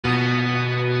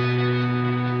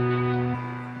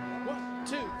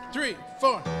3,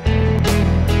 4.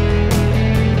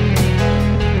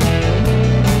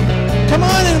 Come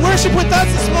on and worship with us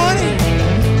this morning.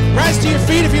 Rise to your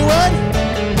feet if you would.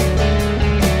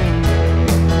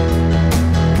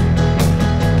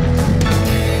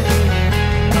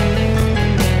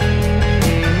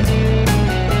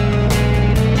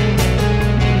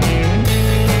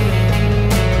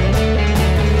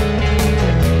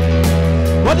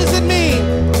 What does it mean?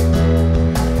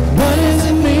 What does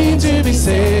it mean to be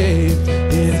saved?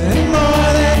 Is it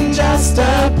more than just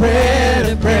a prayer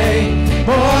to pray?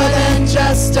 More than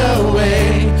just a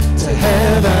way to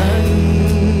heaven?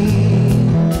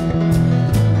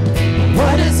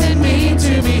 What does it mean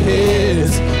to be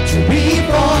His? To be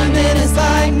formed in His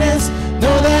likeness?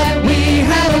 Know that we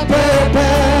have a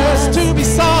purpose. To be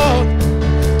salt.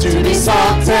 To be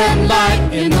salt and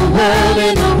light in the world,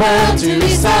 in the world. To be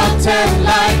salt and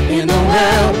light in the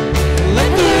world.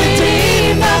 Let the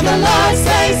redeemed of the Lord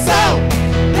say so.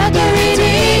 Let the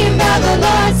redeemed of the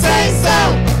Lord say so.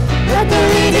 Let the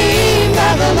redeemed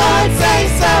of the Lord say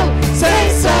so.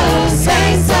 Say so,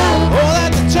 say so. Oh,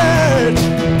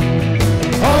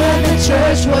 that the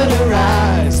church would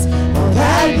arise. Oh,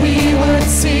 that we would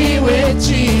see with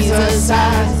Jesus'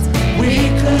 eyes. We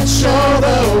could show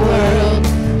the world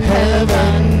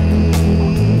heaven.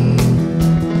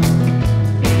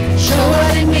 Show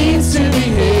what it means to be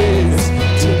His,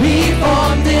 to be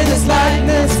formed in His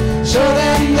likeness. Show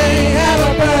them they have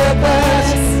a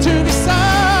purpose. To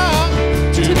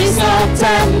be salt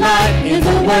and light in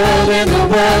the world, in the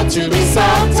world. To be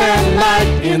salt and light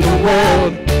in the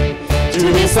world.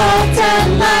 To be salt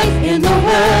and light in the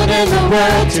world, in the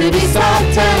world. To be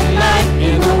salt and light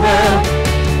in the world.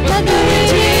 Let the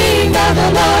redeemed of the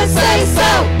Lord say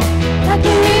so. Let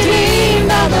the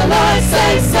redeemed of the Lord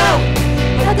say so.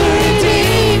 Let the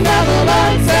redeemed of the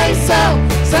Lord say so.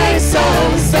 Say so,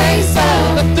 say so.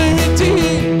 Let the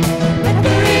redeemed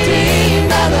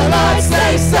of the Lord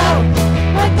say so.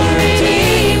 Let the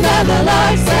redeemed of the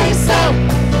Lord say so.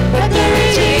 Let the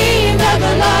redeemed of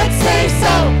the Lord say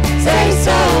so. Say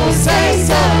so, say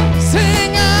so.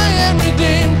 Sing, I am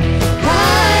redeemed.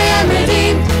 I am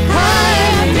redeemed. I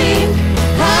am redeemed.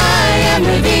 I am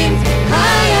redeemed.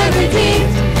 I am redeemed.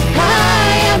 I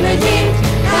am redeemed.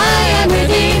 I am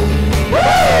redeemed.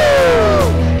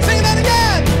 Woo! Sing that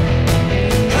again.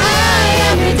 I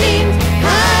am redeemed.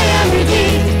 I am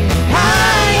redeemed.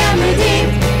 I am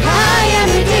redeemed. I am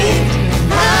redeemed.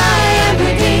 I am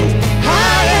redeemed.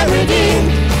 I am redeemed.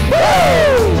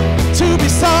 Woo! To be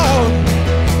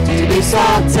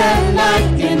salt and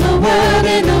light in the world,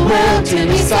 in the world. To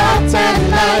be salt and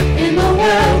light in the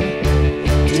world.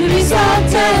 To be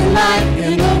salt and light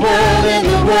in the world, in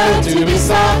the world. To be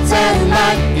salt and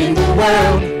light in the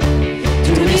world.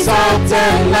 To be salt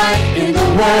and light in the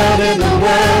world, in the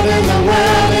world, in the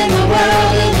world, in the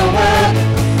world, in the world.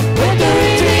 Let the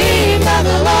redeemed of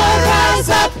the Lord rise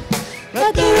up.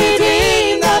 Let the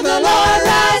redeemed of the Lord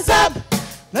rise up.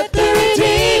 Let the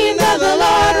redeemed of the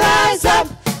Lord rise up.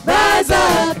 Rise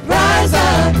up, rise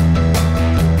up.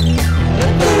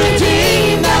 Let the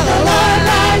redeemed of the Lord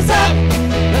rise up.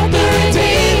 Let the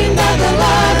redeemed of the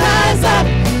Lord rise up.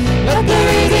 Let the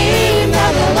redeemed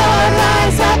of the Lord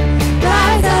rise up.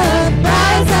 Rise up,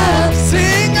 rise up.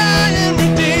 Sing, I am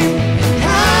redeemed.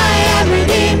 I am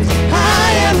redeemed.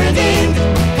 I am redeemed.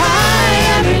 I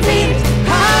am redeemed.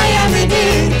 I am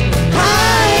redeemed. I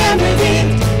am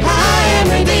redeemed. I am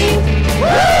redeemed.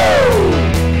 Woo!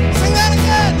 Sing that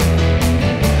again.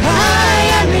 I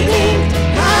am redeemed.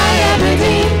 I am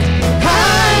redeemed. I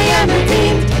am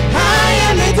redeemed. I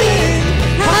am redeemed.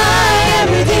 I am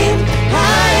redeemed.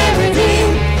 I am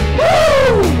redeemed.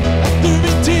 Woo! Let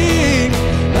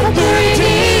the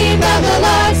redeemed of the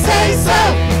Lord say so.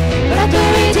 Let the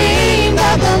redeemed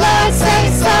of the Lord say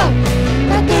so.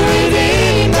 Let the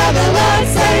redeemed of the Lord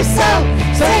say so.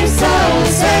 Say so,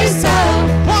 say so.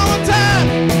 One more time.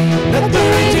 Let the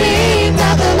redeemed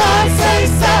of the Lord say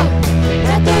so.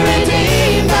 Let the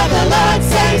redeemed of the Lord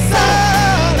say so.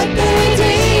 Let the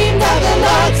redeemed of the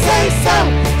Lord say so.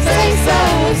 Say so,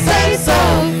 say so,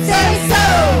 say so.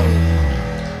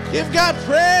 Give God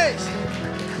praise.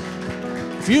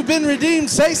 If you've been redeemed,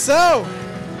 say so.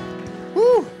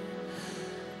 Woo.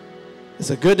 It's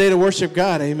a good day to worship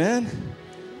God, amen.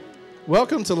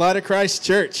 Welcome to Light of Christ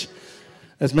Church.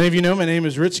 As many of you know, my name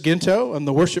is Rich Guinto. I'm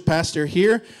the worship pastor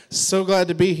here. So glad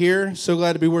to be here. So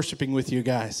glad to be worshiping with you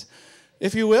guys.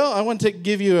 If you will, I want to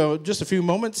give you just a few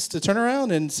moments to turn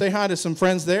around and say hi to some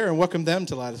friends there and welcome them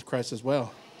to Light of Christ as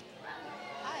well.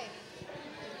 Hi.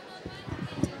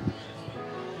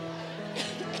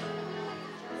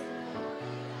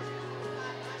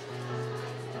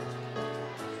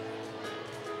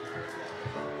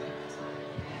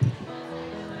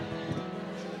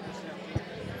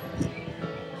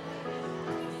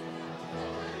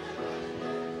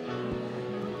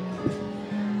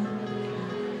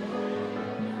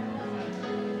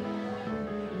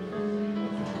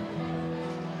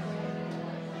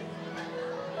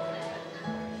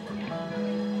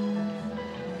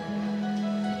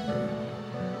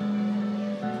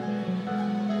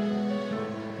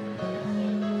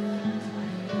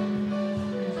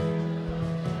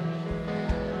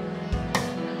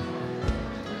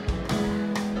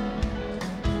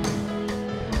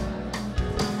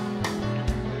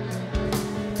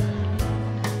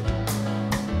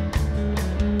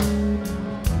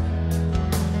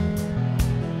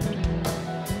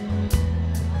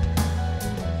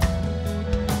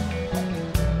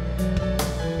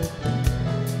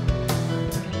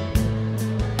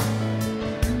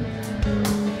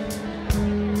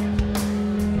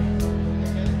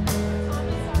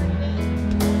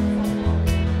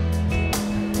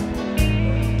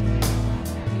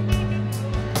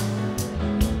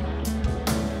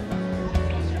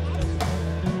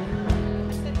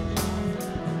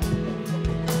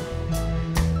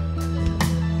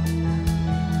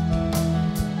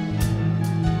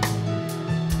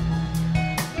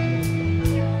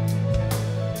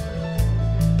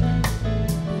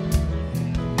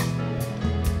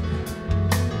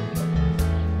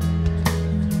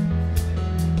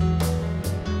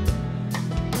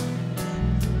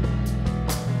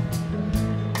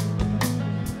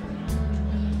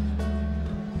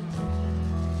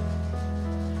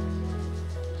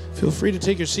 Feel free to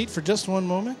take your seat for just one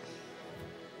moment.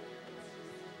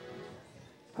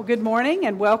 Well, good morning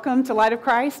and welcome to Light of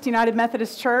Christ United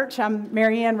Methodist Church. I'm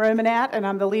Marianne Romanat and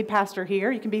I'm the lead pastor here.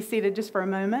 You can be seated just for a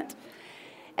moment.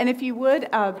 And if you would,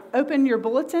 open your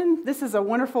bulletin. This is a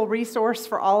wonderful resource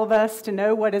for all of us to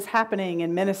know what is happening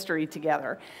in ministry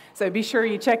together. So be sure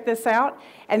you check this out.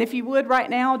 And if you would right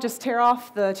now, just tear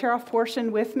off the tear-off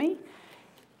portion with me.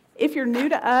 If you're new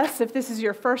to us, if this is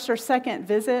your first or second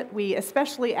visit, we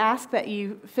especially ask that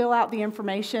you fill out the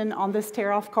information on this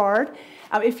tear-off card.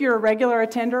 If you're a regular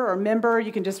attender or member,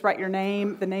 you can just write your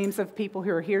name, the names of people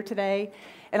who are here today.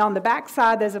 And on the back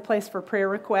side, there's a place for prayer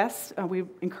requests. We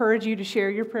encourage you to share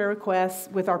your prayer requests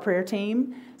with our prayer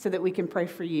team so that we can pray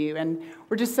for you. And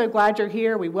we're just so glad you're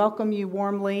here. We welcome you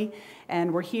warmly.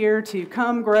 And we're here to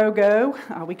come, grow, go.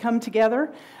 We come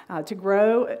together to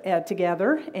grow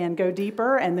together and go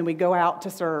deeper, and then we go out to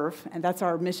serve. And that's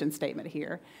our mission statement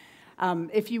here.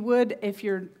 If you would, if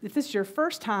this is your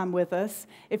first time with us,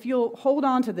 if you'll hold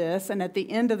on to this, and at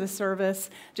the end of the service,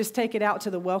 just take it out to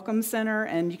the Welcome Center,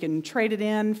 and you can trade it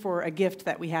in for a gift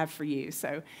that we have for you.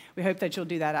 So we hope that you'll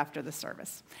do that after the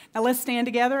service. Now let's stand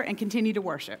together and continue to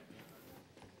worship.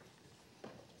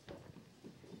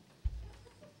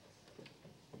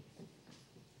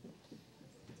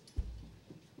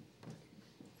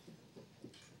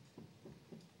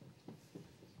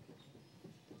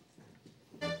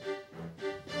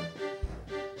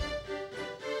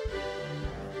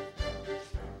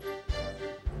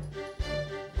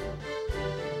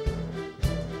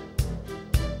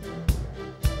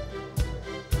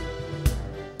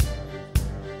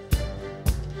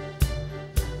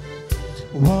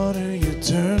 Water you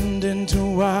turned into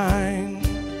wine.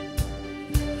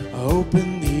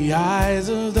 Open the eyes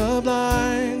of the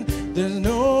blind. There's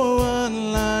no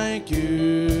one like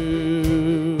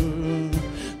you.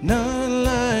 None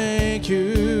like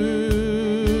you.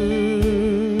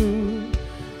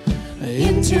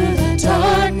 Into the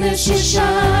darkness you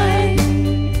shine.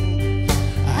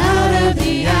 Out of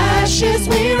the ashes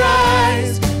we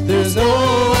rise. There's no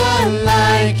one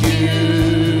like you.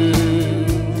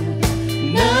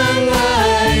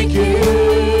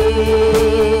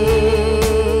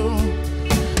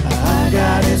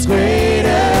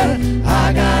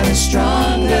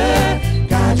 Stronger,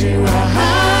 God, you are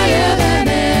higher than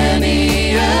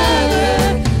any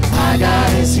other. Our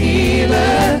God is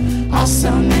healer,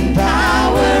 awesome in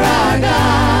power. Our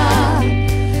God,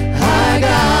 our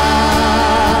God.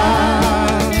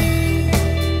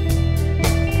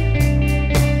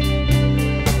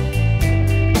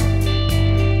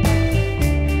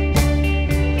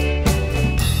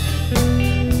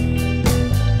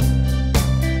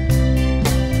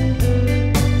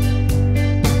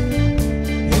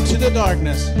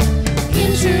 Darkness.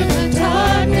 Into the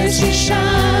darkness you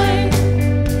shine.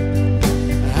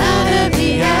 Out of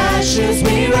the ashes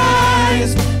we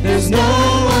rise. There's no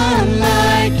one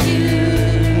like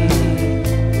you.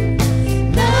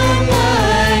 None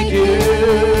like you.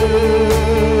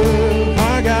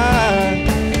 Our God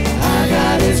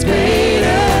is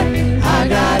greater. Our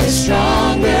God is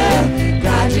stronger.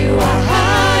 God, you are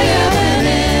higher than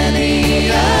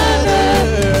any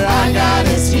other. Our God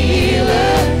is healer.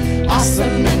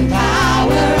 Awesome in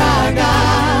power, our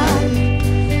God,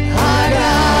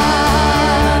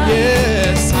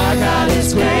 yes, our God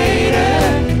is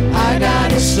greater, our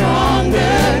God is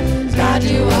stronger, God,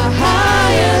 you are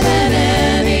higher than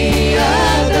any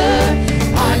other,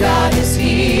 our God is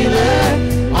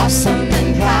healer, awesome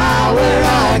in power,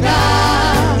 our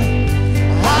God,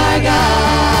 our God.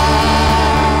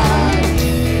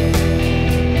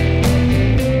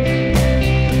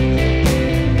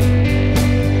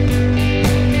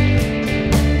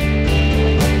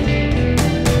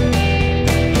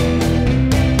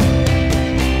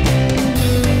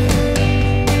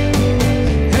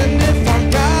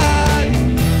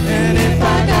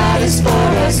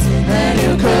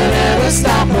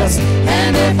 Stop us,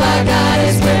 and if our God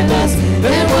is with us,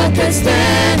 then what could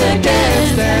stand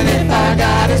against? And if our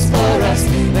God is for us,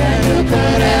 then who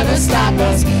could ever stop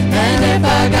us? And if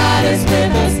our God is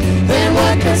with us, then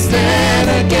what could stand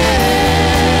against?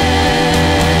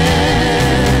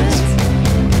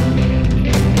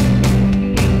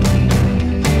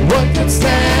 What could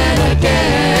stand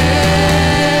against?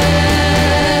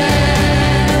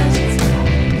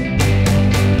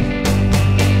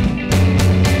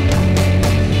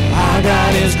 Our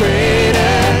God is greater,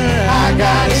 our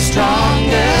God is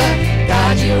stronger,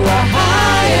 God, you are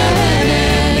higher than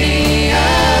any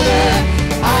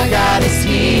other. Our God is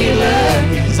healer,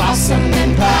 he's awesome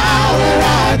in power,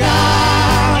 our God.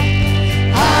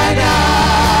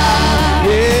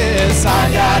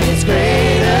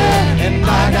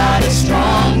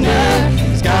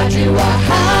 You are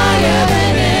higher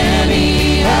than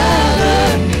any other.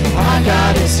 Our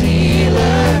God is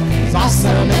healer. He's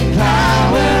awesome in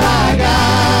power. Our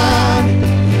God.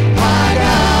 Our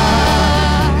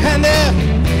God. And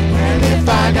if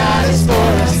our God is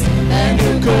for us, then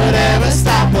who could ever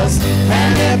stop us?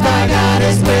 And if our God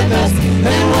is with us,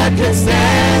 then what could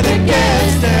stand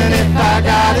against? And if our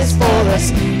God is for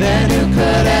us, then who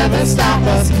could ever stop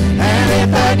us? And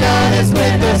if our God is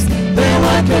with us, then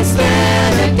what could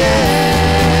stand against?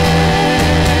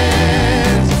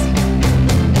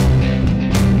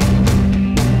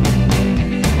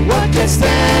 What could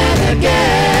stand against?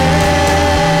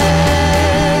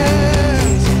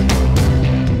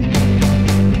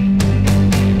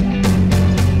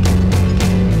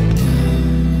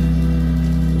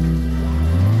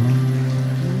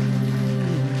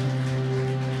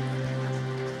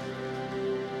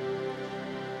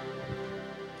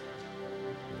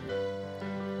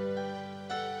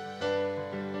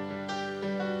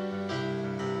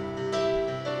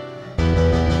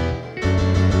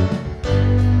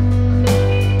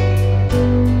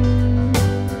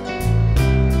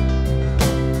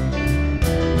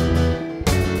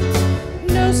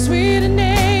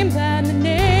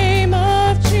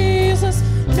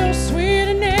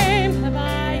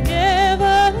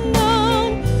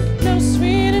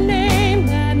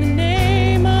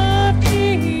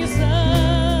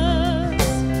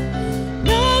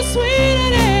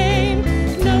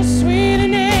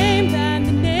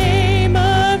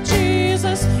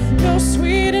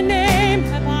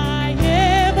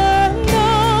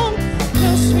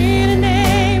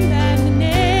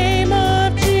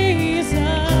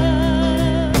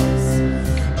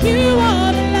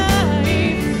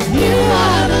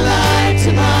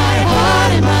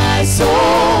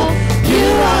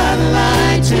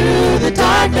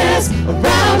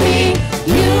 Around me,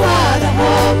 you are the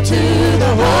hope to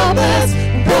the hopeless,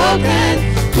 broken.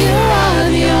 You are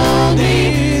the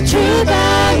only truth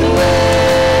and the way.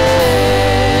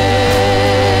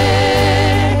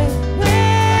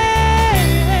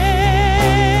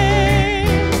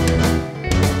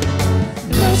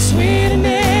 No sweeter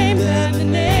name than the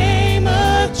name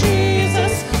of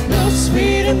Jesus. No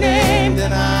sweeter name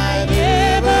than I've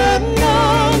ever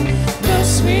known. No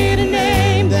sweeter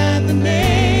name than the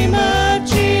name.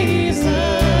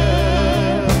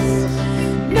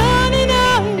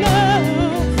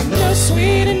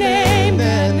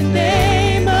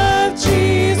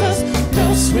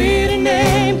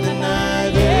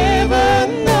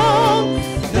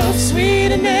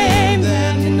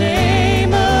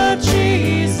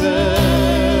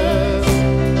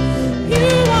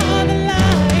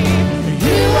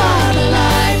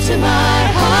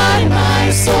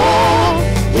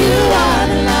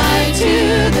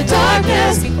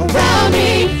 Darkness around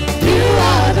me, you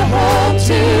are the hope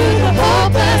to the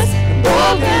hopeless and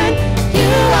broken.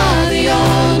 You are the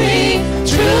only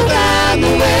truth and the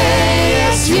way.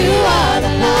 Yes, you are the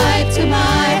light to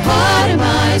my heart and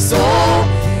my soul.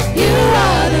 You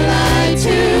are the light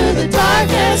to the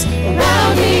darkness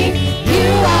around me. You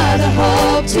are the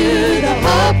hope to the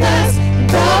hopeless and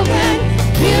broken.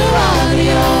 You are the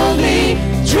only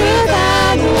truth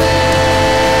and the way.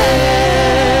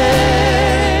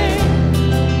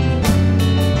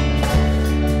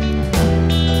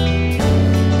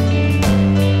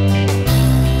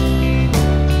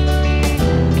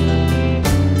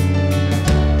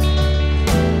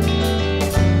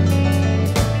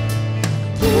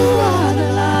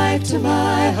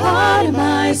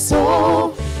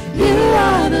 Soul, you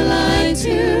are the light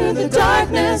to the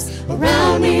darkness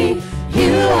around me.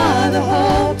 You are the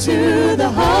hope to the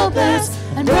hopeless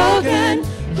and broken.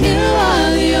 You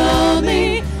are the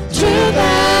only truth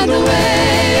and the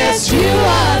way. Yes, you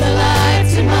are the light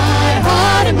to my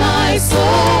heart and my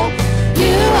soul.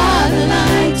 You are the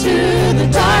light to the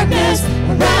darkness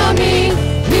around me.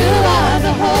 You are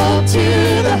the hope to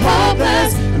the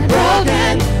hopeless and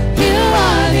broken. You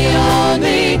are the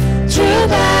only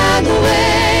truth and the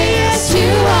way. Yes,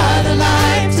 you are the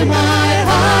light to my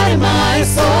heart and my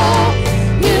soul.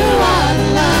 You are the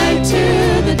light to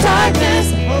the darkness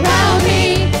around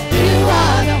me. You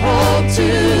are the hope to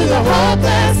the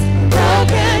hopeless and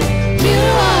broken. You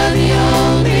are the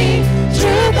only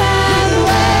truth and the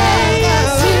way. Yes,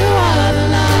 you are the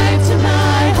light to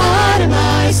my heart and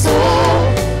my soul.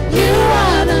 You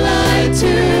are the light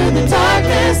to the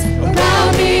darkness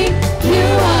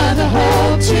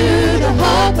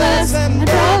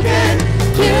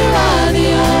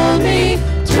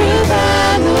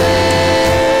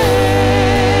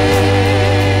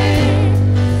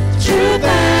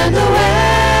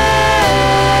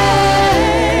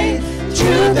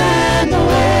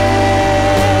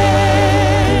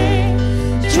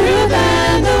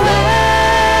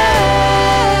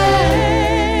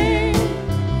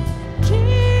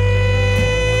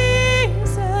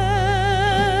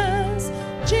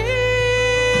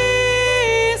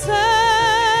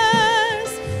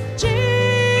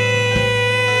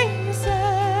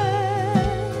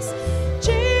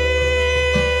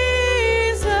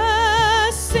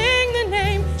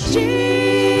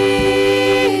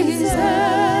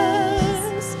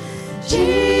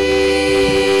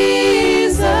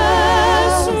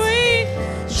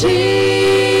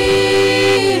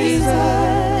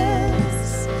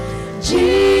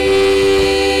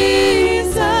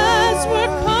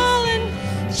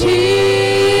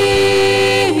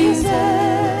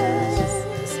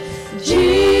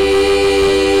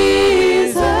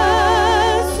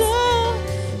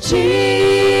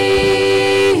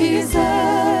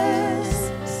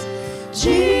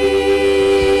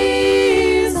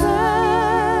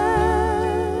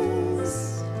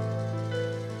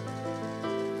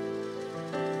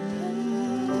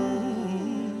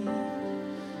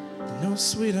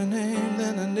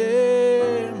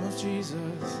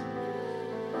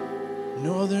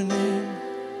No other name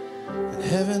in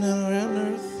heaven and on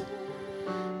earth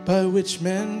by which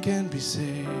men can be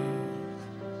saved.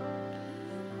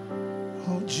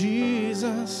 Oh,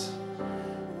 Jesus,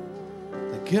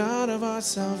 the God of our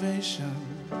salvation.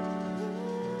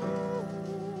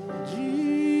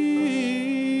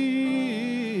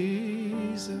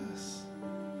 Jesus,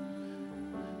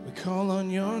 we call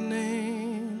on your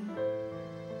name.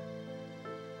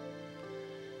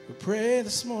 We pray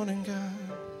this morning, God,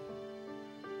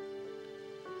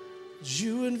 that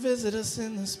you would visit us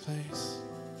in this place.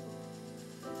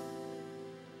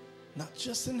 Not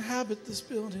just inhabit this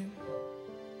building,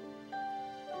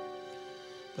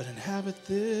 but inhabit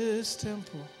this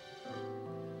temple,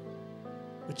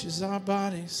 which is our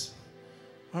bodies,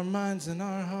 our minds, and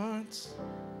our hearts.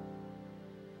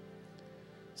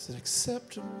 It's an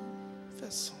acceptable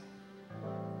vessel.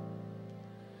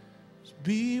 Just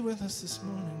be with us this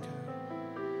morning, God.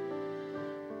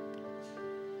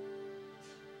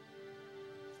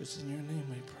 It's in your name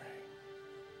we pray.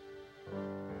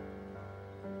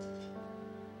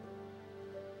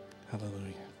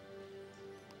 Hallelujah.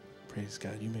 Praise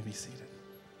God. You may be seated.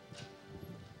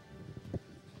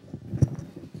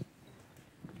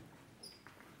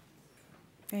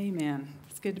 Amen.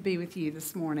 It's good to be with you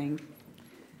this morning.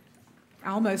 I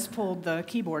almost pulled the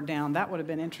keyboard down. That would have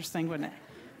been interesting, wouldn't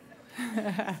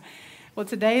it? Well,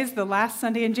 today is the last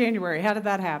Sunday in January. How did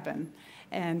that happen?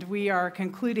 And we are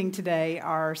concluding today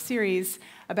our series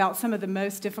about some of the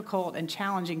most difficult and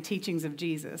challenging teachings of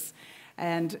Jesus.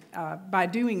 And by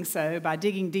doing so, by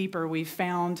digging deeper, we've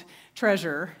found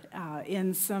treasure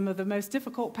in some of the most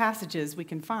difficult passages we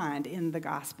can find in the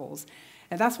Gospels.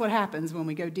 And that's what happens when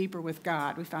we go deeper with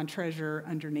God. We find treasure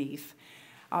underneath.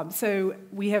 So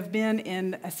we have been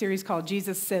in a series called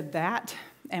Jesus Said That,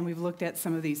 and we've looked at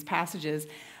some of these passages.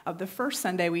 The first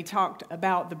Sunday, we talked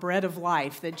about the bread of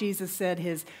life, that Jesus said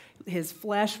his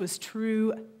flesh was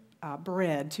true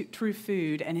bread, true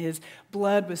food, and his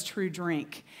blood was true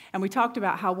drink. And we talked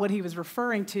about how what he was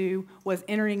referring to was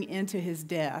entering into his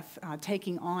death,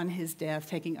 taking on his death,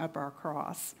 taking up our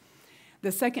cross.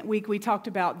 The second week, we talked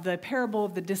about the parable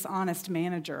of the dishonest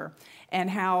manager and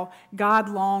how God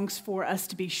longs for us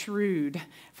to be shrewd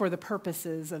for the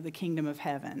purposes of the kingdom of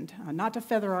heaven, not to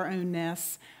feather our own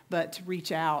nests, but to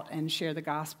reach out and share the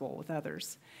gospel with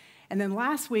others. And then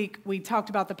last week, we talked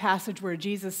about the passage where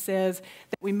Jesus says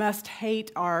that we must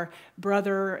hate our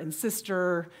brother and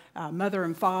sister, mother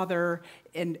and father,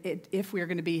 if we are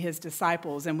going to be his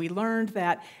disciples. And we learned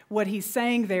that what he's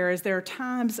saying there is there are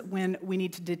times when we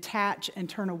need to detach and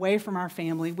turn away from our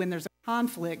family when there's a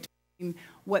conflict between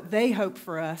what they hope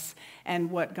for us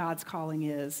and what God's calling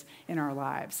is in our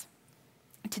lives.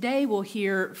 Today, we'll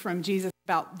hear from Jesus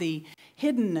about the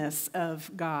hiddenness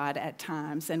of God at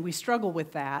times, and we struggle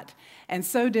with that, and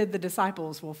so did the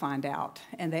disciples, we'll find out,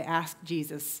 and they asked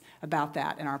Jesus about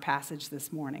that in our passage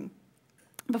this morning.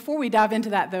 Before we dive into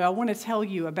that, though, I want to tell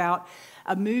you about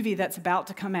a movie that's about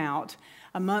to come out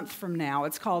a month from now.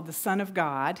 It's called The Son of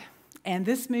God, and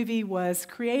this movie was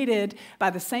created by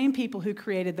the same people who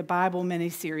created the Bible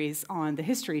miniseries on the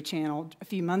History Channel a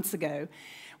few months ago.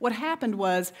 What happened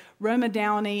was Roma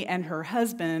Downey and her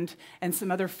husband and some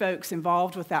other folks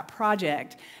involved with that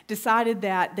project decided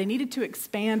that they needed to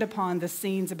expand upon the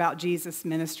scenes about Jesus'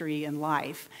 ministry and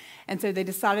life. And so they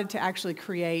decided to actually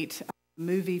create a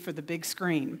movie for the big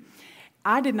screen.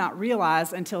 I did not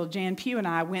realize until Jan Pugh and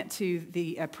I went to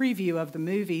the preview of the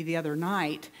movie the other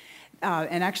night,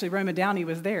 and actually Roma Downey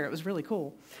was there. It was really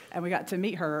cool. And we got to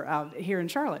meet her here in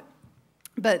Charlotte.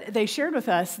 But they shared with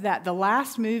us that the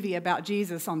last movie about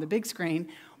Jesus on the big screen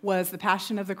was The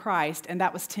Passion of the Christ, and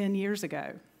that was 10 years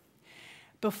ago.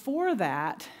 Before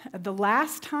that, the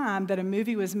last time that a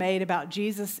movie was made about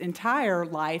Jesus' entire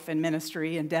life and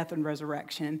ministry and death and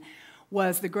resurrection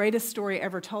was The Greatest Story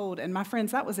Ever Told, and my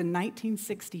friends, that was in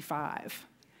 1965.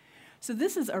 So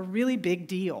this is a really big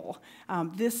deal.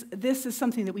 This is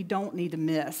something that we don't need to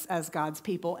miss as God's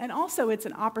people. And also it's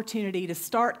an opportunity to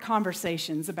start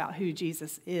conversations about who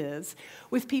Jesus is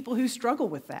with people who struggle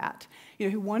with that,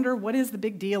 who wonder what is the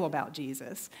big deal about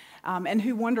Jesus, and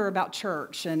who wonder about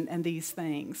church and these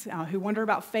things, who wonder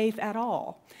about faith at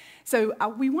all. So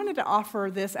we wanted to offer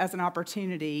this as an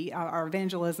opportunity, our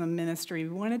evangelism ministry.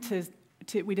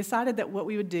 We decided that what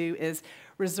we would do is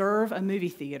reserve a movie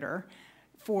theater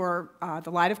for the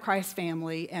Light of Christ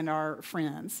family and our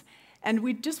friends. And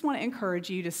we just want to encourage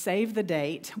you to save the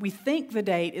date. We think the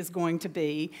date is going to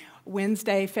be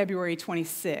Wednesday, February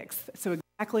 26th, so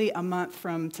exactly a month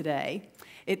from today.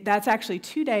 That's actually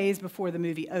 2 days before the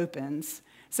movie opens,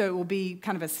 so it will be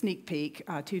kind of a sneak peek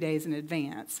 2 days in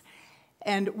advance.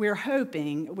 And we're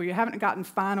hoping, we haven't gotten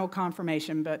final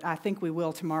confirmation, but I think we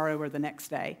will tomorrow or the next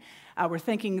day. We're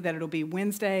thinking that it'll be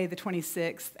Wednesday, the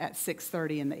 26th at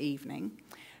 6:30 in the evening.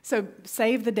 So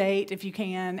save the date if you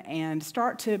can and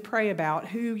start to pray about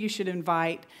who you should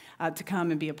invite to come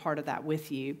and be a part of that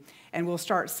with you. And we'll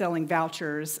start selling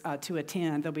vouchers to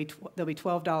attend. They'll be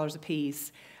 $12 a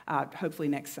piece, hopefully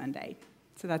next Sunday.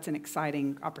 So that's an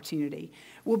exciting opportunity.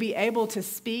 We'll be able to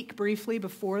speak briefly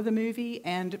before the movie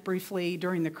and briefly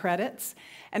during the credits.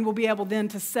 And we'll be able then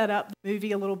to set up the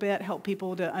movie a little bit, help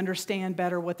people to understand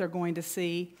better what they're going to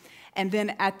see. And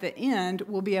then at the end,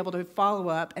 we'll be able to follow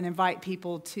up and invite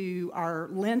people to our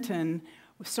Lenten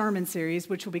sermon series,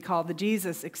 which will be called the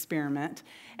Jesus Experiment.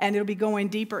 And it'll be going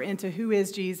deeper into who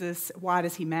is Jesus, why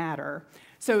does he matter?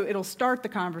 So it'll start the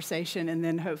conversation, and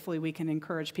then hopefully we can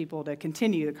encourage people to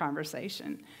continue the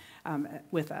conversation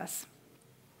with us.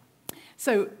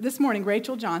 So this morning,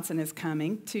 Rachel Johnson is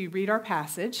coming to read our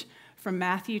passage from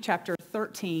Matthew chapter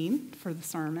 13 for the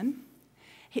sermon.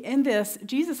 In this,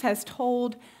 Jesus has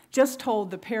just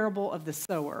told the parable of the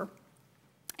sower.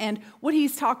 And what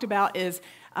he's talked about is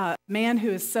a man who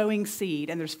is sowing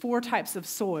seed, and there's 4 types of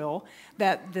soil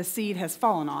that the seed has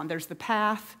fallen on. There's the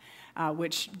path,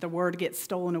 which the word gets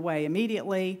stolen away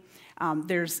immediately.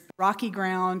 There's rocky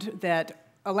ground that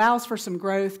allows for some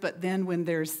growth, but then when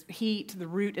there's heat, the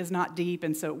root is not deep,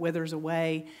 and so it withers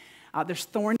away. There's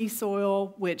thorny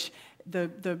soil, which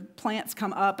the plants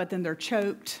come up, but then they're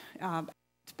choked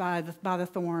by the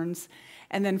thorns.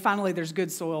 And then finally, there's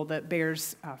good soil that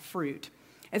bears fruit.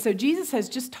 And so Jesus has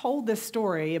just told this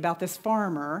story about this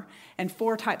farmer and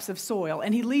 4 types of soil,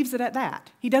 and he leaves it at that.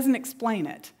 He doesn't explain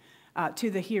it to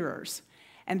the hearers.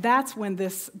 And that's when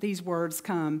these words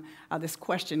come, this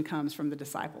question comes from the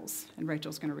disciples. And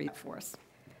Rachel's going to read it for us.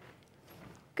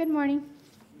 Good morning.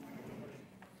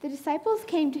 The disciples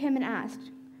came to him and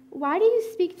asked, "Why do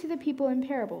you speak to the people in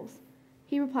parables?"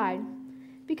 He replied,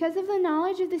 "Because of the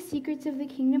knowledge of the secrets of the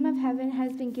kingdom of heaven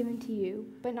has been given to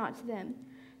you, but not to them.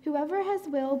 Whoever has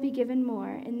will be given more,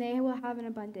 and they will have an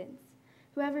abundance.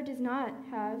 Whoever does not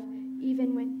have,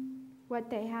 even when what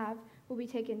they have will be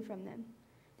taken from them.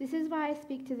 This is why I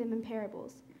speak to them in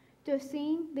parables. Though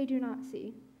seeing, they do not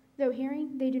see. Though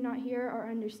hearing, they do not hear or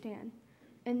understand.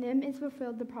 In them is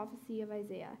fulfilled the prophecy of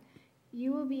Isaiah.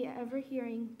 You will be ever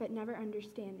hearing, but never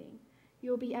understanding.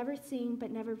 You will be ever seeing,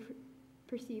 but never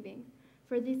perceiving.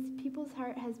 For this people's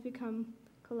heart has become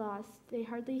callous. They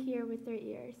hardly hear with their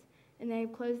ears, and they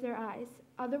have closed their eyes.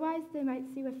 Otherwise they might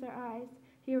see with their eyes,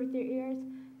 hear with their ears,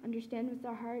 understand with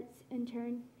their hearts, and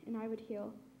turn, and I would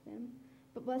heal them.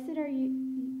 But blessed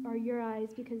are your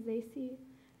eyes because they see,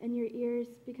 and your ears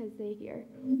because they hear."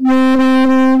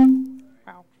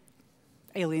 Wow.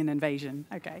 Alien invasion.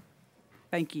 Okay.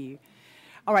 Thank you.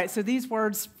 All right, so these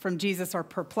words from Jesus are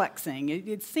perplexing.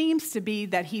 It seems to be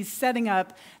that he's setting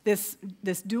up this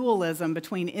dualism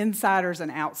between insiders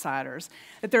and outsiders.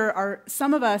 That there are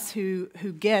some of us who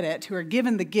get it, who are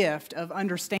given the gift of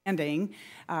understanding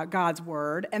God's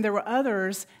word, and there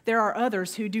are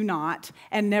others who do not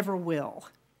and never will.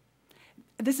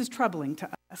 This is troubling to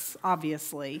us,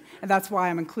 obviously, and that's why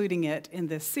I'm including it in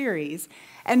this series.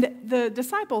 And the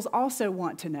disciples also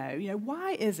want to know,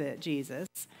 why is it, Jesus,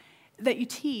 that you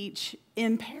teach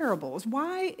in parables?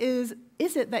 Why is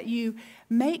it that you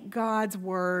make God's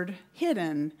word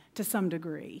hidden to some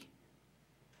degree?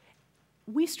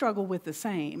 We struggle with the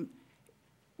same.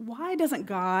 Why doesn't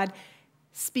God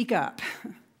speak up,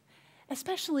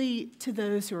 especially to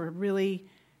those who are really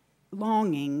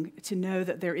longing to know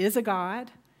that there is a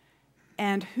God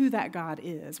and who that God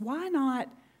is? Why not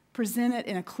present it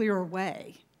in a clearer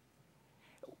way?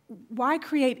 Why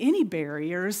create any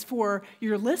barriers for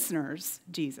your listeners,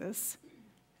 Jesus?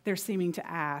 They're seeming to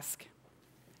ask.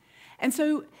 And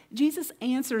so Jesus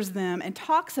answers them and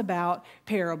talks about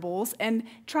parables and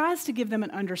tries to give them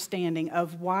an understanding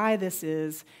of why this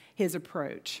is his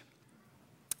approach.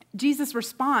 Jesus'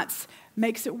 response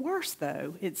makes it worse,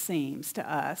 though, it seems to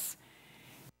us.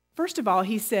 First of all,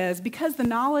 he says, "Because the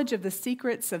knowledge of the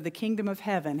secrets of the kingdom of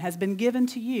heaven has been given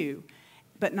to you,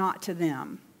 but not to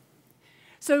them."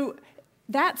 So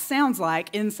that sounds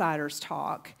like insiders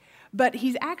talk, but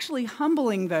he's actually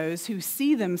humbling those who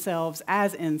see themselves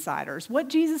as insiders. What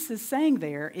Jesus is saying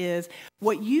there is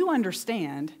what you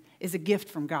understand is a gift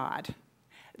from God.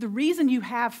 The reason you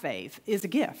have faith is a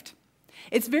gift.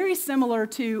 It's very similar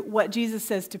to what Jesus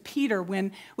says to Peter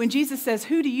when Jesus says,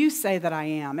 "Who do you say that I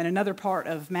am?" in another part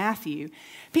of Matthew.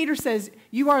 Peter says,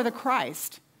 "You are the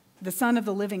Christ, the Son of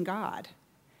the living God."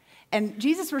 And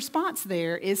Jesus' response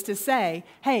there is to say,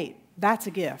 hey, that's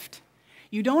a gift.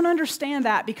 You don't understand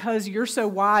that because you're so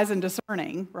wise and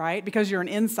discerning, right? Because you're an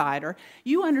insider.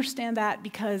 You understand that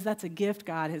because that's a gift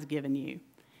God has given you.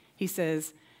 He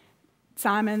says,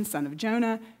 Simon, son of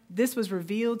Jonah, this was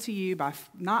revealed to you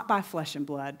not by flesh and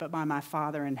blood, but by my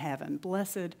Father in heaven.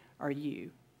 Blessed are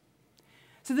you.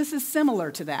 So this is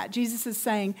similar to that. Jesus is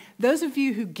saying, those of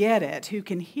you who get it, who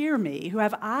can hear me, who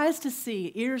have eyes to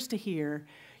see, ears to hear,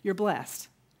 you're blessed.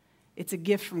 It's a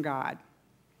gift from God.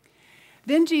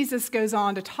 Then Jesus goes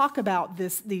on to talk about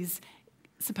these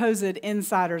supposed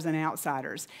insiders and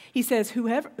outsiders. He says,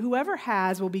 whoever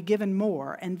has will be given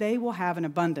more, and they will have an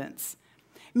abundance.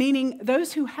 Meaning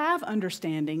those who have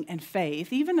understanding and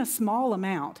faith, even a small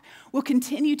amount, will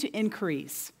continue to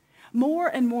increase. More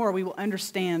and more we will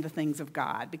understand the things of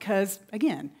God because,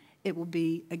 again, it will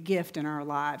be a gift in our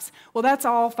lives. Well, that's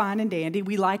all fine and dandy.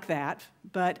 We like that.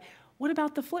 But what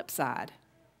about the flip side?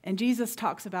 And Jesus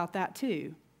talks about that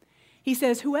too. He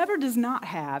says, whoever does not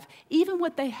have, even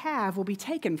what they have will be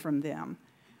taken from them.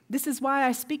 This is why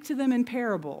I speak to them in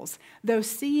parables. Though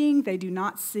seeing, they do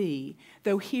not see.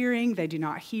 Though hearing, they do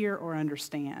not hear or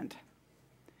understand.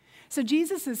 So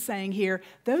Jesus is saying here,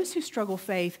 those who struggle with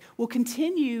faith will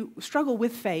continue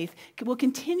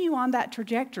on that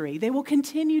trajectory. They will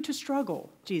continue to struggle,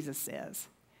 Jesus says.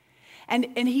 And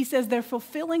he says they're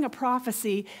fulfilling a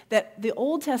prophecy that the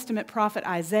Old Testament prophet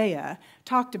Isaiah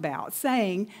talked about,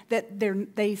 saying that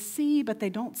they see, but they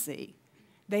don't see.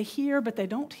 They hear, but they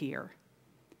don't hear.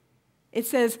 It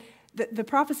says, the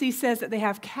prophecy says that they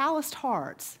have calloused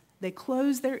hearts. They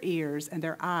close their ears and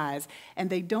their eyes, and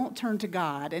they don't turn to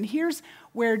God. And here's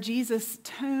where Jesus'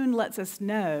 tone lets us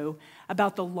know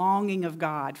about the longing of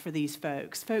God for these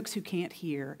folks who can't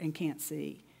hear and can't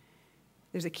see.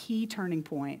 There's a key turning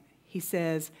point. He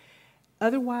says,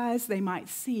 otherwise they might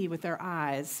see with their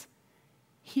eyes,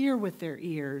 hear with their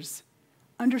ears,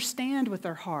 understand with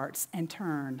their hearts, and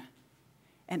turn,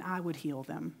 and I would heal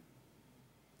them.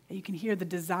 You can hear the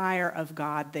desire of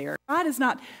God there. God is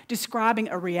not describing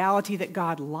a reality that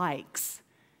God likes.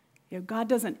 God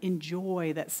doesn't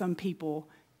enjoy that some people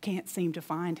can't seem to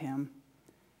find him.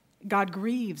 God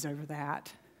grieves over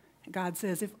that. God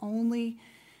says, if only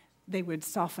they would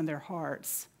soften their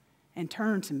hearts and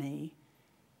turn to me,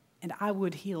 and I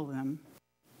would heal them.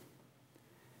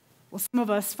 Well, some of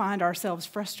us find ourselves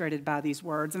frustrated by these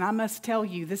words, and I must tell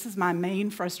you, this is my main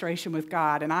frustration with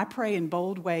God, and I pray in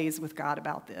bold ways with God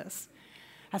about this.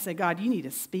 I say, God, you need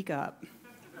to speak up.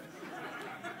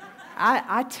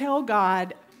 I tell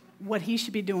God what he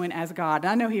should be doing as God,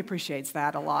 and I know he appreciates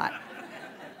that a lot.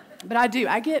 But I do.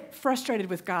 I get frustrated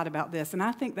with God about this, and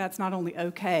I think that's not only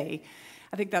okay,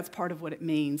 I think that's part of what it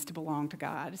means to belong to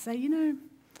God. To say, you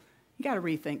got to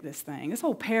rethink this thing. This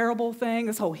whole parable thing,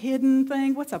 this whole hidden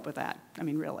thing, what's up with that? I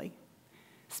mean, really.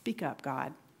 Speak up,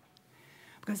 God.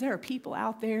 Because there are people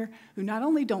out there who not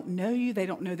only don't know you, they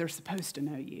don't know they're supposed to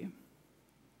know you.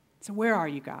 So where are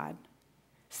you, God?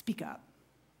 Speak up.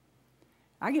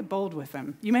 I get bold with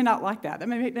them. You may not like that. They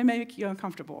may make you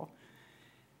uncomfortable.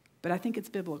 But I think it's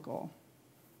biblical.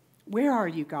 Where are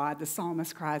you, God? The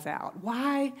psalmist cries out.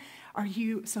 Why are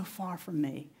you so far from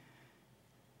me?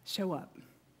 Show up.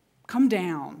 Come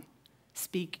down.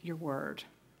 Speak your word.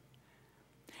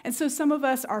 And so some of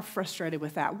us are frustrated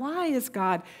with that. Why is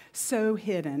God so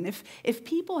hidden? If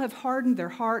people have hardened their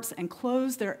hearts and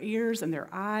closed their ears and their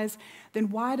eyes, then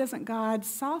why doesn't God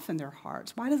soften their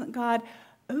hearts? Why doesn't God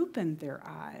open their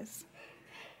eyes?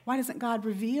 Why doesn't God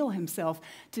reveal himself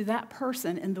to that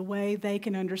person in the way they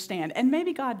can understand? And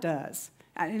maybe God does.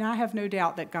 And I have no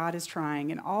doubt that God is trying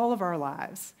in all of our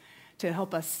lives to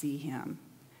help us see him.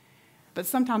 But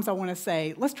sometimes I want to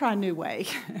say, let's try a new way,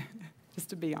 just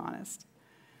to be honest.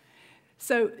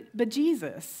 But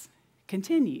Jesus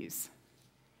continues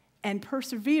and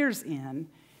perseveres in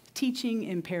teaching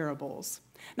in parables,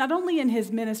 not only in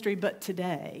his ministry, but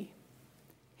today.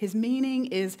 His meaning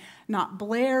is not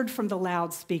blared from the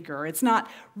loudspeaker. It's not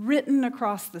written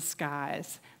across the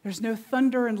skies. There's no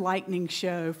thunder and lightning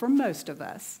show for most of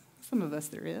us. Some of us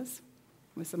there is.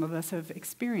 Some of us have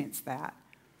experienced that.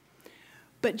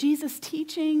 But Jesus'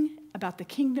 teaching about the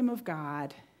kingdom of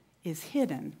God is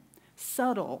hidden,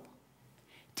 subtle,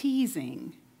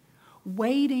 teasing,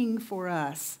 waiting for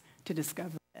us to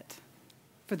discover it,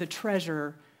 for the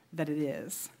treasure that it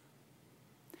is.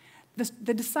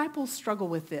 The disciples struggle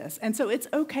with this, and so it's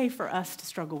okay for us to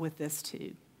struggle with this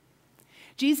too.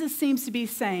 Jesus seems to be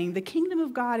saying the kingdom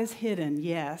of God is hidden,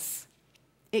 yes.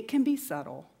 It can be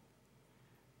subtle,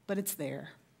 but it's there.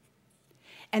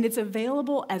 And it's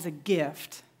available as a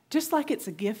gift, just like it's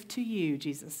a gift to you,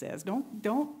 Jesus says.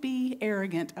 Don't be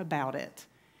arrogant about it.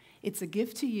 It's a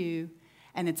gift to you,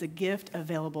 and it's a gift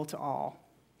available to all.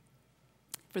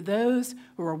 For those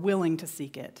who are willing to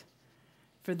seek it,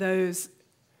 for those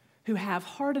who have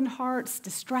hardened hearts,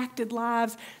 distracted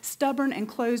lives, stubborn and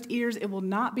closed ears, it will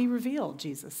not be revealed,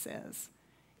 Jesus says.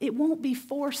 It won't be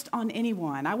forced on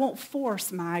anyone. I won't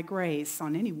force my grace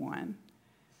on anyone.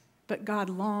 But God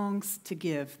longs to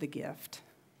give the gift.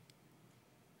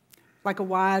 Like a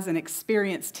wise and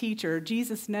experienced teacher,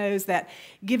 Jesus knows that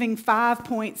giving 5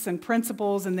 points and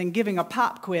principles and then giving a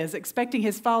pop quiz, expecting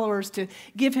his followers to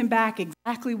give him back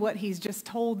exactly what he's just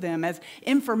told them as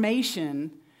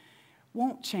information,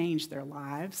 won't change their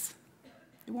lives.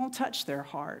 It won't touch their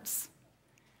hearts.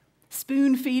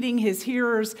 Spoon-feeding his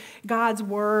hearers God's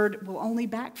word will only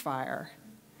backfire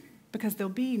because there'll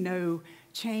be no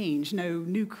change, no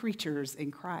new creatures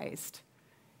in Christ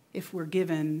if we're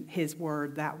given his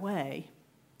word that way.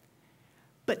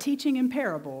 But teaching in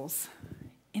parables,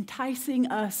 enticing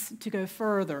us to go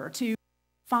further, to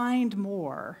find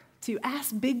more, to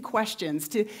ask big questions,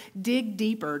 to dig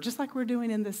deeper, just like we're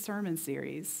doing in this sermon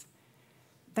series,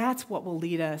 that's what will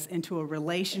lead us into a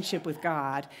relationship with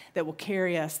God that will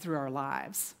carry us through our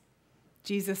lives.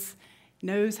 Jesus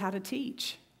knows how to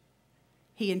teach.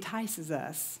 He entices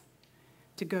us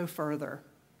to go further,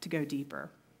 to go deeper.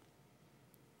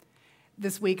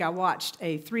 This week I watched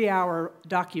a 3-hour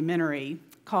documentary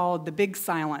called The Big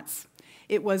Silence.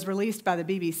 It was released by the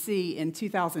BBC in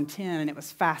 2010, and it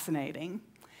was fascinating.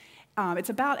 It's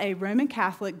about a Roman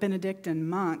Catholic Benedictine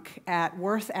monk at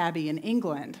Worth Abbey in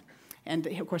England. And,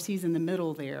 of course, he's in the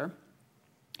middle there.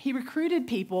 He recruited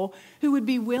people who would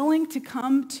be willing to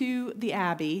come to the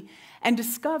Abbey and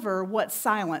discover what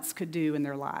silence could do in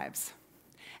their lives.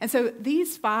 And so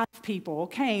these 5 people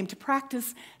came to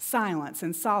practice silence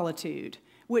and solitude,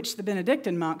 which the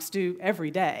Benedictine monks do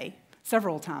every day,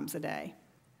 several times a day.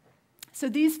 So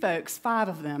these folks, 5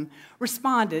 of them,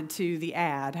 responded to the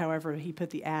ad, however he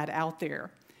put the ad out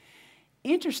there.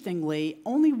 Interestingly,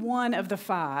 only 1 of the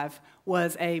 5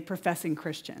 was a professing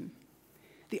Christian.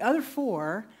 The other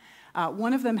 4,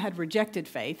 one of them had rejected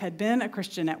faith, had been a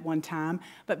Christian at one time,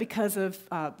 but because of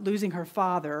losing her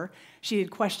father, she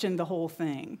had questioned the whole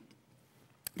thing.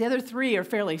 The other 3 are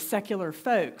fairly secular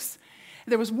folks.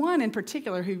 There was one in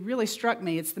particular who really struck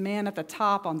me. It's the man at the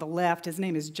top on the left. His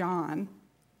name is John.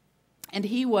 And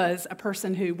he was a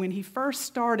person who, when he first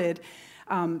started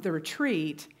the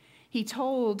retreat, he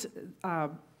told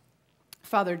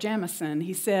Father Jamison,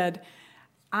 he said,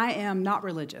 "I am not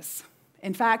religious.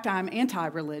 In fact, I'm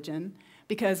anti-religion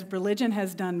because religion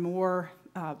has done more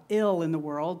ill in the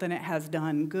world than it has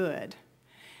done good."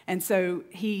 And so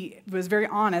he was very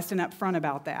honest and upfront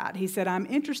about that. He said, "I'm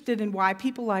interested in why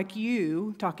people like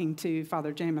you," talking to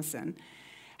Father Jamison,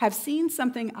 "have seen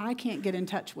something I can't get in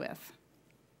touch with."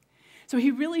 So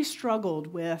he really struggled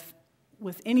with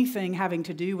anything having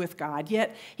to do with God,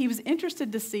 yet he was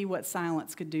interested to see what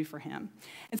silence could do for him.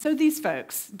 And so these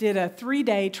folks did a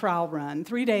 3-day trial run,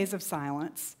 3 days of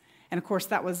silence, and of course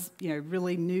that was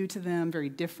really new to them, very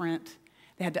different.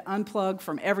 They had to unplug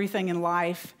from everything in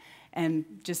life and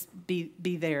just be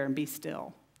there and be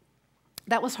still.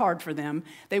 That was hard for them.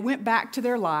 They went back to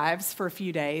their lives for a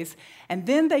few days, and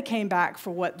then they came back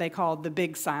for what they called the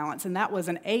Big Silence, and that was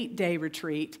an 8-day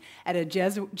retreat at a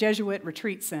Jesuit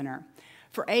retreat center.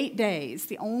 For 8 days,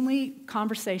 the only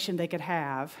conversation they could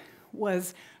have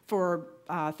was for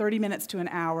 30 minutes to an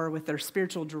hour with their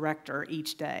spiritual director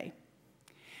each day.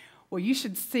 Well, you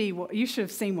should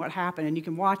have seen what happened, and you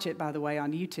can watch it, by the way,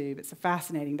 on YouTube. It's a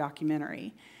fascinating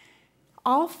documentary.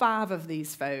 All 5 of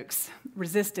these folks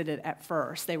resisted it at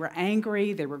first. They were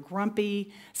angry, they were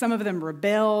grumpy, some of them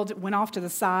rebelled, went off to the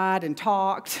side and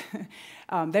talked.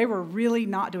 They were really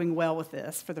not doing well with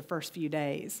this for the first few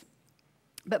days.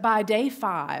 But by day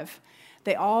 5,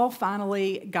 they all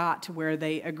finally got to where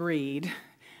they agreed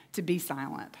to be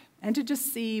silent and to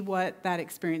just see what that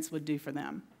experience would do for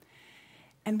them.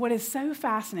 And what is so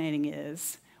fascinating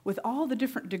is, with all the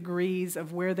different degrees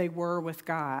of where they were with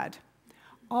God,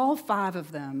 all 5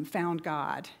 of them found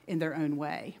God in their own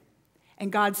way.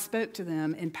 And God spoke to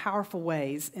them in powerful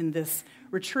ways in this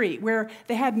retreat where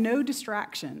they had no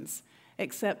distractions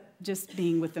except just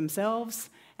being with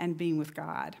themselves and being with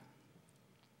God.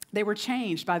 They were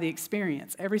changed by the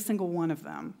experience, every single one of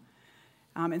them.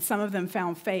 And some of them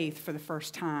found faith for the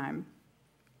first time.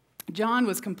 John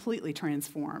was completely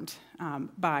transformed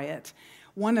by it.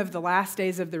 One of the last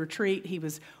days of the retreat, he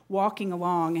was walking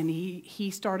along and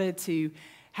he started to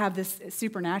have this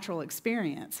supernatural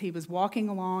experience. He was walking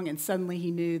along and suddenly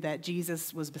he knew that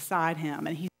Jesus was beside him,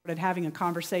 and he started having a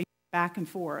conversation back and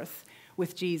forth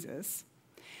with Jesus.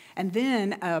 And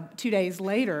then 2 days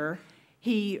later,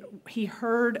 he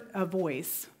heard a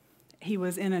voice. He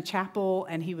was in a chapel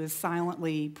and he was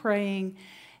silently praying,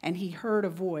 and he heard a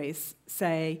voice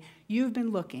say, "You've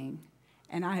been looking,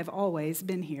 and I have always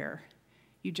been here.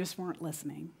 You just weren't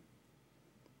listening."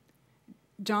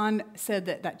 John said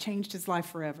that changed his life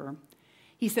forever.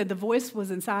 He said, "The voice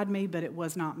was inside me, but it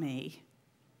was not me."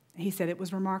 He said, "It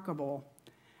was remarkable.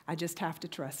 I just have to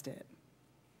trust it."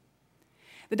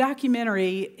 The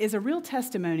documentary is a real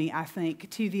testimony, I think,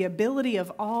 to the ability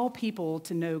of all people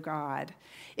to know God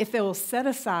if they will set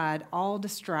aside all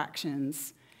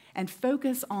distractions and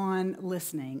focus on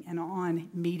listening and on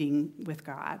meeting with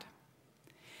God.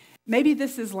 Maybe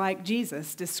this is like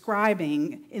Jesus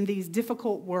describing in these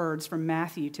difficult words from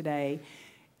Matthew today,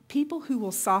 people who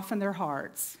will soften their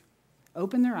hearts,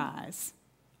 open their eyes,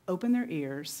 open their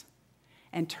ears,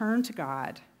 and turn to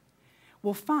God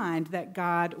will find that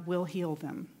God will heal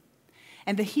them.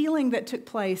 And the healing that took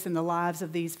place in the lives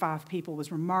of these 5 people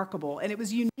was remarkable, and it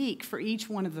was unique for each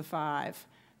one of the 5,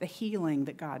 the healing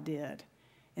that God did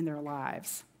in their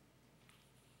lives.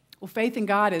 Well, faith in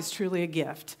God is truly a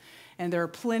gift, and there are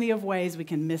plenty of ways we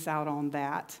can miss out on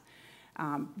that.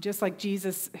 Just like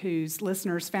Jesus, whose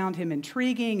listeners found him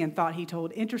intriguing and thought he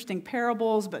told interesting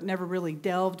parables but never really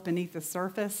delved beneath the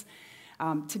surface,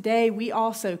 today we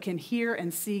also can hear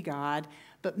and see God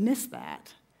but miss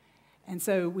that. And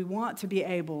so we want to be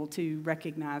able to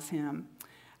recognize him.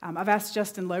 I've asked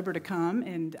Justin Lober to come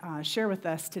and share with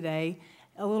us today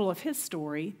a little of his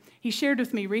story. He shared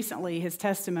with me recently his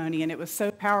testimony, and it was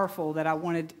so powerful that I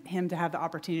wanted him to have the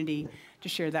opportunity to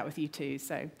share that with you too.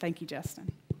 So thank you,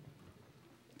 Justin.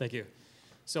 Thank you.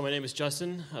 So my name is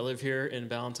Justin. I live here in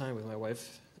Ballantyne with my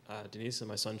wife, Denise, and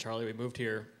my son, Charlie. We moved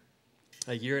here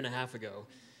a year and a half ago,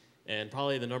 and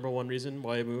probably the number one reason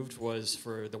why I moved was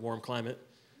for the warm climate.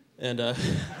 And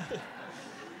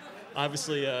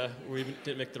obviously, we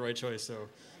didn't make the right choice, so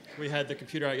we had the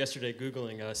computer out yesterday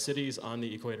Googling cities on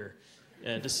the equator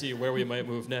and to see where we might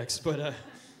move next. But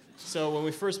so when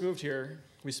we first moved here,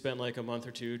 we spent like a month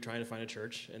or two trying to find a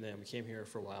church, and then we came here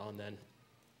for a while, and then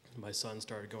my son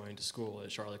started going to school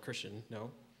at Charlotte Christian,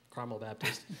 Carmel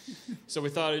Baptist. So we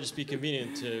thought it would just be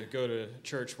convenient to go to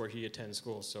church where he attends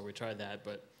school, so we tried that,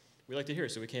 but we liked it here,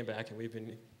 so we came back, and we've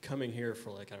been coming here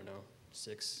for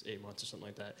 6-8 months or something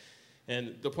like that.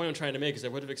 And the point I'm trying to make is I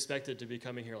would have expected to be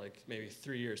coming here maybe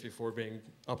 3 years before being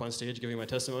up on stage giving my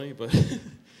testimony, but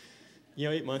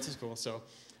 8 months is cool. So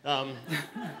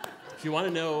if you want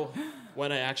to know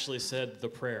when I actually said the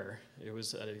prayer, it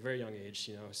was at a very young age,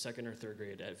 2nd or 3rd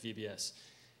grade at VBS.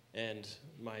 And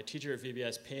my teacher at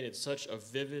VBS painted such a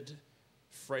vivid,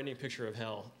 frightening picture of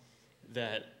hell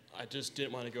that I just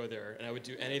didn't want to go there, and I would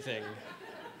do anything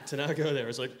to not go there.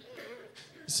 It was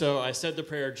so I said the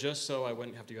prayer just so I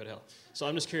wouldn't have to go to hell. So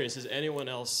I'm just curious, has anyone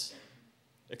else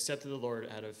accepted the Lord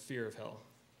out of fear of hell?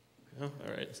 Oh,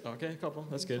 all right. Okay, a couple.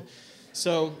 That's good.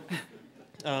 So,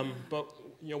 but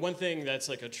one thing that's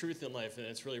a truth in life, and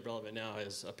it's really relevant now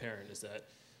as a parent, is that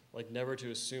never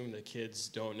to assume that kids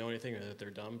don't know anything or that they're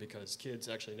dumb, because kids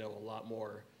actually know a lot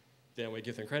more than we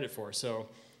give them credit for. So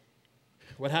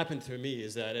what happened to me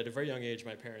is that at a very young age,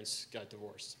 my parents got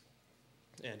divorced.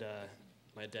 And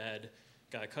my dad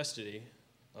got custody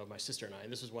of my sister and I,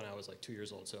 and this was when I was 2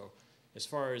 years old. So as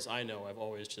far as I know, I've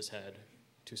always just had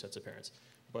 2 sets of parents.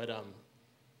 But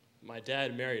my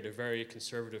dad married a very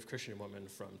conservative Christian woman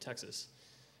from Texas,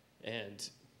 and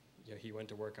he went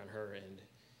to work on her, and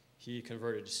he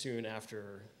converted soon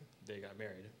after they got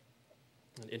married.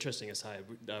 An interesting aside,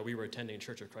 we were attending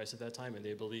Church of Christ at that time, and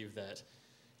they believed that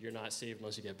you're not saved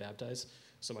unless you get baptized.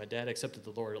 So my dad accepted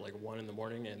the Lord at 1 in the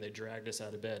morning, and they dragged us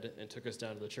out of bed and took us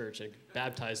down to the church and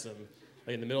baptized them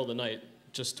in the middle of the night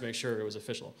just to make sure it was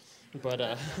official.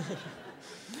 But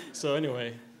so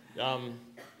anyway,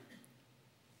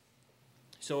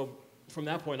 so from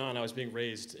that point on, I was being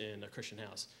raised in a Christian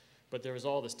house. But there was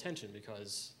all this tension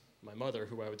because my mother,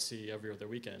 who I would see every other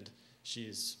weekend,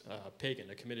 she's pagan,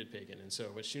 a committed pagan. And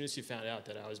so as soon as she found out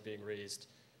that I was being raised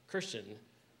Christian,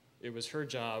 it was her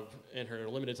job in her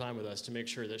limited time with us to make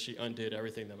sure that she undid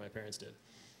everything that my parents did.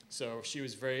 So she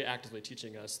was very actively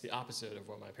teaching us the opposite of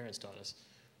what my parents taught us.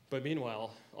 But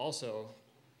meanwhile, also,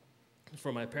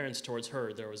 from my parents towards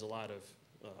her, there was a lot of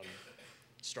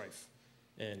strife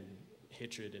and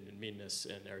hatred and meanness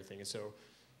and everything. And so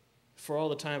for all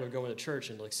the time of going to church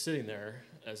and sitting there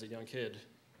as a young kid,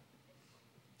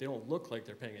 they don't look like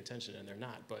they're paying attention, and they're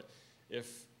not. But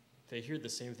if they hear the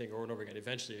same thing over and over again,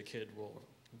 eventually a kid will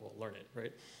learn it,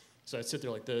 right? So I'd sit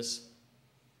there like this,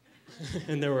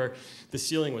 and the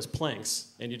ceiling was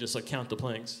planks, and you just count the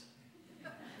planks.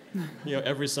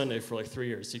 Every Sunday for 3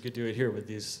 years. You could do it here with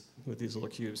these little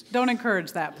cubes. Don't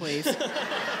encourage that, please.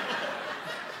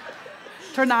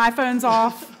 Turn the iPhones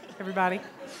off, everybody.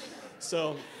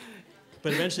 So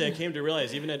But eventually I came to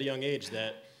realize, even at a young age,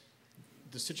 that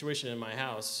the situation in my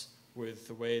house with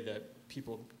the way that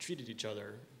people treated each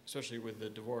other, especially with the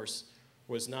divorce,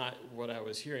 was not what I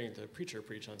was hearing the preacher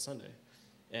preach on Sunday.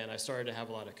 And I started to have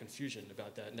a lot of confusion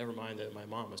about that. Never mind that my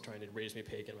mom was trying to raise me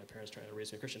pagan, my parents trying to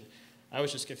raise me Christian. I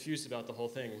was just confused about the whole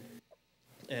thing.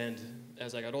 And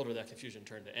as I got older, that confusion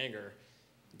turned to anger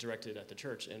directed at the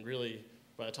church. And really,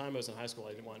 by the time I was in high school,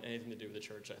 I didn't want anything to do with the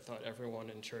church. I thought everyone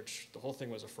in church, the whole thing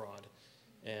was a fraud.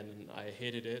 And I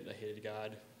hated it. I hated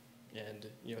God. And,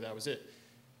 that was it.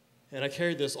 And I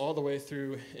carried this all the way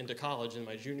through into college. In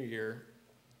my junior year,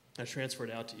 I transferred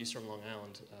out to Eastern Long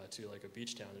Island to like a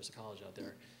beach town. There's a college out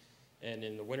there. And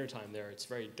in the wintertime there, it's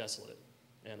very desolate.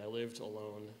 And I lived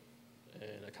alone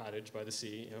in a cottage by the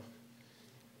sea.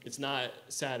 It's not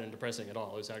sad and depressing at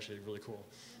all. It was actually really cool.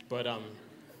 But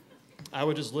I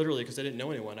would just literally, because I didn't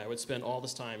know anyone, I would spend all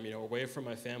this time, away from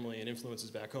my family and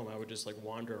influences back home. I would just like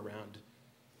wander around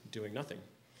doing nothing.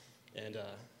 And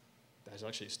that's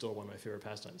actually still one of my favorite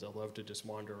pastimes. I love to just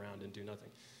wander around and do nothing.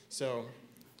 So,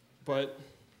 but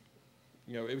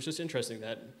it was just interesting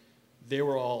that they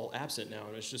were all absent now,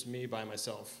 and it was just me by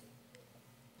myself.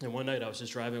 And one night I was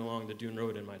just driving along the Dune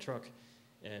Road in my truck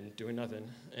and doing nothing.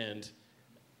 And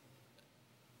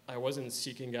I wasn't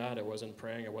seeking God, I wasn't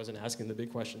praying, I wasn't asking the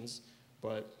big questions.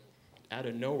 But out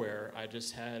of nowhere, I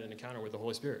just had an encounter with the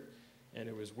Holy Spirit. And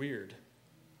it was weird.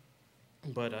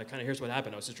 But here's what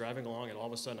happened. I was just driving along, and all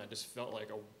of a sudden I just felt like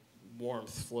a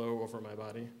warmth flow over my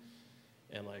body.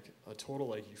 And like a total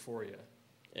like euphoria.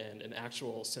 And an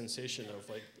actual sensation of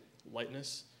like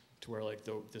lightness, to where like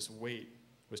this weight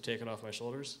was taken off my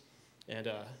shoulders, and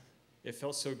it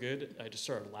felt so good. I just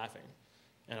started laughing,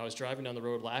 and I was driving down the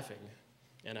road laughing,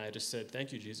 and I just said,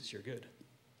 "Thank you, Jesus, you're good."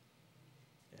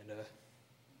 And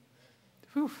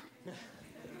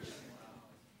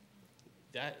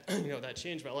that that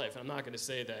changed my life. I'm not going to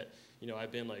say that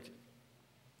I've been like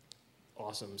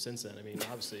awesome since then. I mean,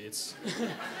 obviously it's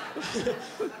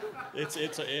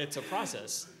it's a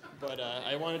process. But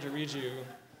I wanted to read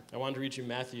you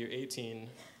Matthew 18.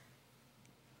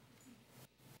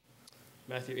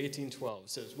 Matthew 18:12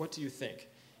 says, "What do you think?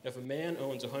 If a man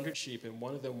owns 100 sheep and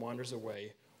one of them wanders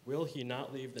away, will he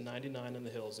not leave the 99 in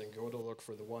the hills and go to look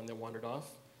for the one that wandered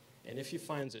off? And if he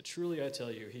finds it, truly I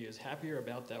tell you, he is happier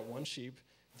about that one sheep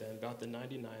than about the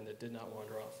 99 that did not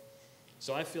wander off."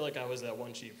 So I feel like I was that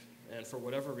one sheep. And for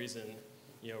whatever reason,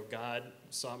 God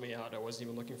sought me out. I wasn't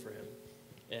even looking for him.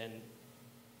 And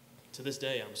to this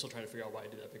day, I'm still trying to figure out why he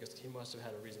did that, because he must have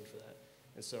had a reason for that.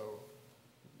 And so,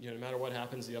 no matter what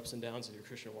happens, the ups and downs of your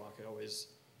Christian walk, I always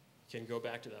can go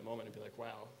back to that moment and be like,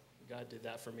 wow, God did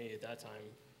that for me at that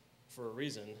time for a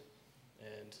reason.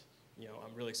 And,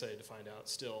 I'm really excited to find out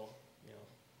still,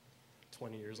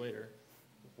 20 years later,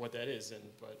 what that is.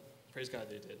 But praise God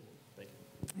that he did. Thank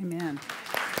you. Amen.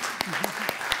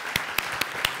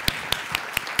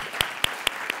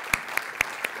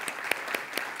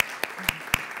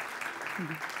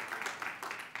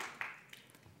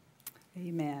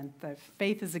 Amen. The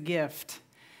faith is a gift.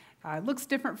 It looks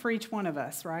different for each one of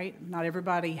us, right? Not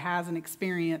everybody has an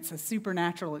experience, a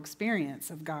supernatural experience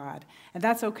of God, and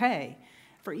that's okay.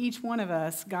 For each one of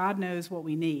us, God knows what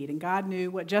we need, and God knew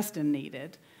what Justin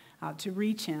needed to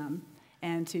reach him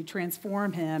and to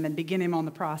transform him and begin him on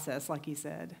the process, like he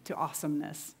said, to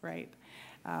awesomeness, right?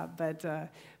 But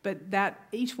that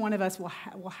each one of us will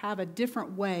have a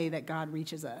different way that God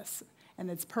reaches us, and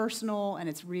it's personal and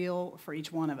it's real for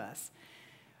each one of us.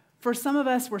 For some of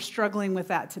us, we're struggling with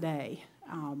that today.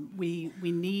 We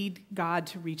need God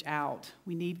to reach out.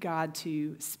 We need God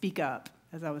to speak up,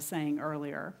 as I was saying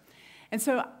earlier. And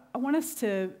so I want us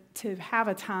to have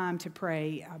a time to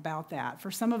pray about that. For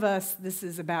some of us, this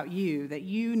is about you, that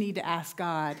you need to ask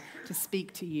God to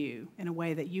speak to you in a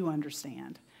way that you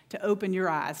understand, to open your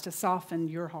eyes, to soften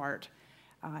your heart,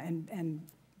 and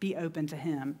be open to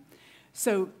him.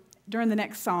 So during the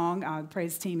next song, the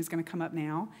praise team is going to come up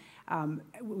now.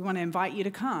 We want to invite you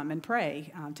to come and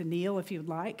pray, to kneel if you'd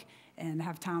like, and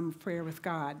have time of prayer with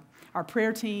God. Our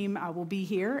prayer team will be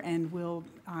here, and will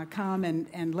come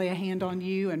and lay a hand on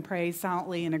you and pray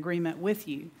silently in agreement with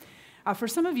you. For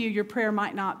some of you, your prayer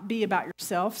might not be about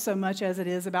yourself so much as it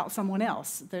is about someone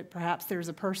else, that perhaps there's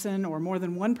a person or more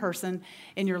than one person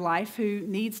in your life who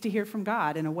needs to hear from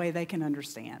God in a way they can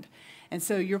understand. And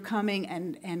so you're coming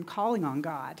and calling on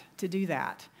God to do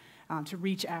that, to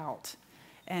reach out.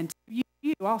 And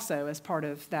you also as part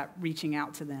of that reaching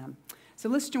out to them. So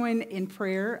let's join in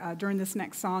prayer during this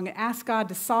next song and ask God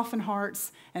to soften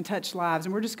hearts and touch lives.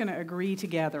 And we're just going to agree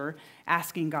together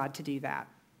asking God to do that.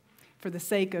 For the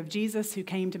sake of Jesus who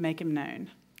came to make him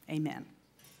known. Amen.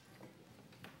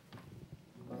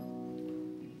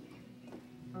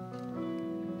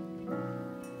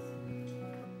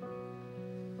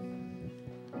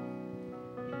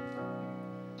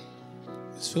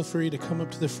 just feel free to come up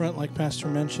to the front like Pastor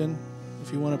mentioned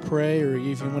if you want to pray or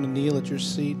if you want to kneel at your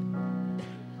seat.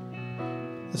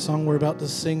 The song we're about to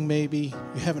sing, maybe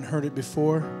you haven't heard it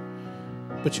before,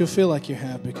 but you'll feel like you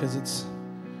have because it's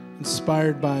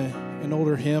inspired by an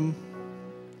older hymn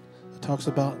that talks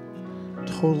about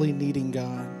totally needing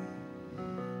God.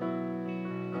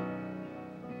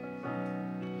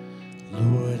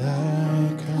 Lord,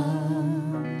 I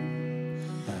come,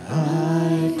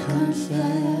 I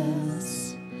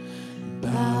confess,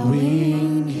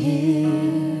 bowing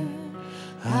here,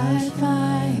 I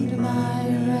find my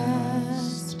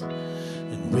rest,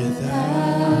 and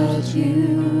without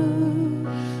you,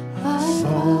 I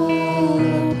fall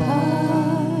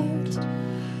apart.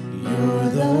 You're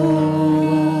the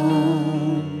one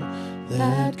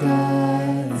that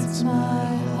guides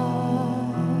my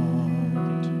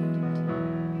heart.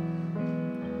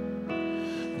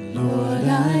 Lord,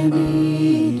 I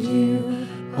need you.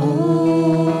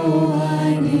 Oh,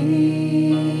 I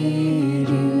need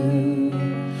you.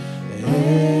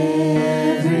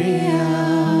 Every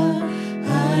hour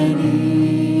I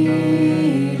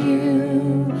need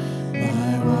you.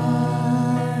 My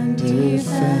one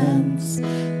defense,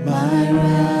 my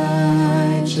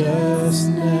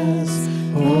righteousness.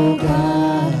 Oh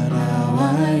God, how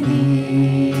I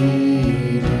need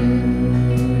you.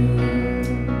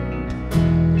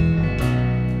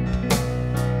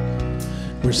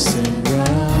 Where sin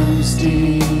runs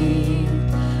deep,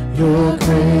 your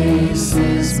grace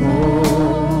is more.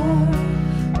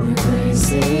 Where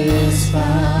grace is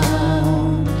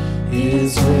found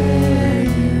is where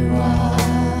you are.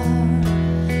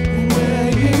 And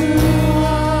where you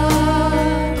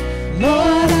are,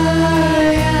 Lord,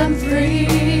 I am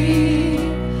free.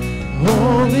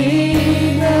 Holiness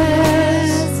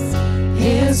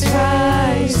is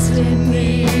Christ in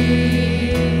me.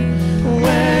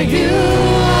 Where you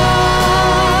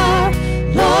are,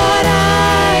 Lord,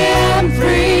 I am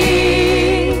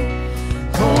free.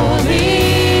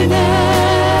 Holiness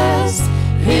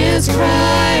is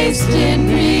Christ in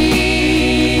me.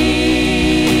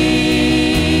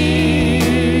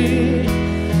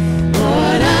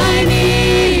 Lord, I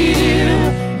need you.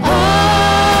 Oh,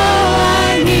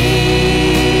 I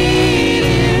need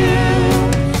you.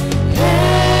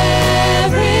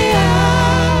 Every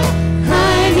hour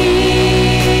I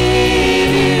need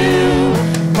you.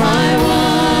 My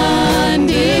one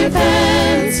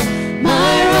defense,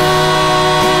 my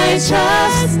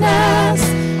righteousness.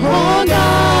 Oh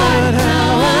God,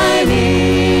 how I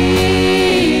need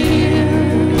you.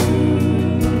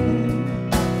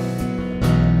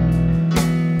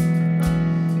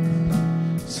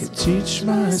 So teach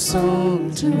my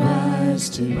song to rise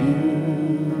to you.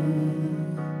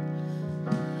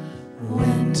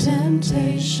 When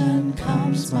temptation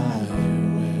comes my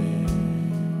way,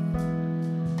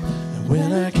 and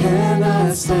when I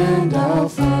cannot stand, I'll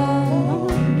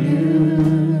fall on you.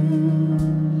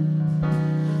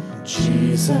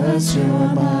 Jesus,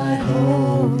 you're my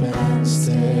hope and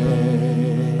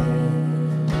stay.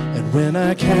 And when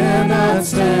I cannot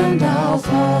stand, I'll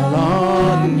fall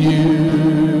on you.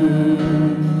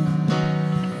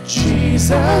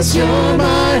 Jesus, you're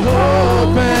my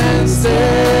hope and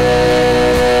stay.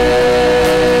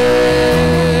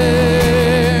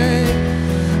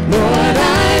 Lord,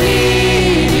 I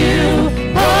need you.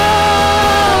 Oh,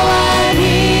 I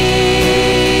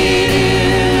need you.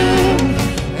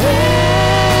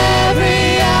 Every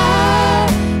hour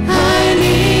I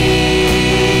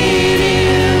need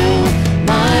you.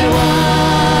 My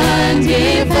one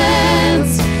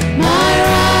defense, my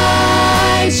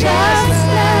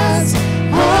righteousness.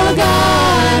 Oh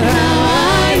God, how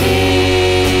I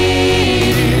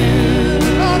need you.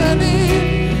 Lord, I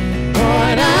need,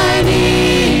 Lord, I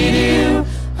need you.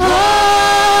 Oh,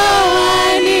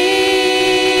 I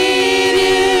need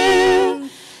you.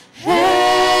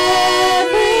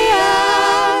 Every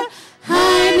hour I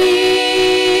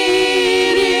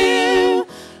need you.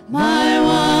 My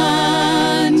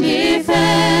one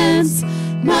defense,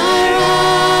 my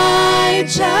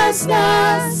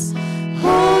righteousness.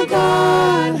 Oh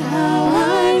God, how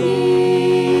I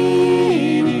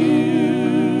need you.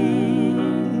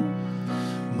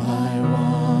 My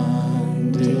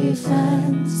one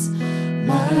defense,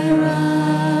 my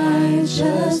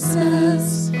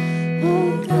righteousness.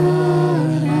 Oh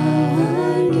God, how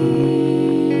I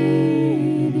need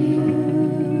you.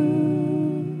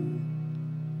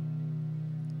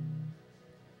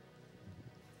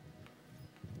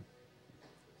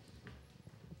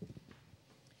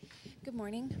 Good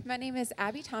morning. My name is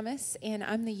Abby Thomas, and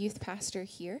I'm the youth pastor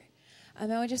here.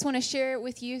 I just want to share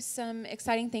with you some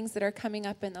exciting things that are coming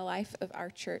up in the life of our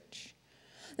church.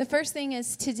 The first thing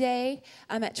is today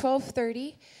at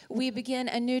 12:30, we begin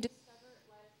a new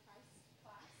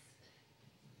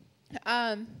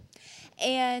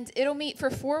and it'll meet for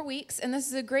 4 weeks, and this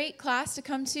is a great class to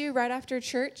come to right after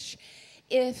church.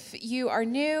 If you are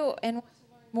new and want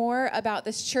to learn more about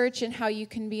this church and how you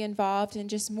can be involved and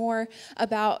just more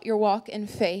about your walk in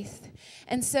faith.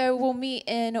 And so we'll meet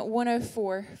in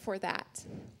 104 for that.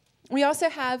 We also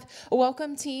have a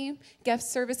welcome team,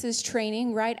 guest services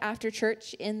training right after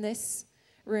church in this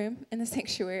room, in the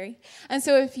sanctuary. And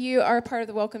so if you are a part of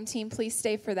the welcome team, please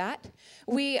stay for that.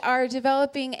 We are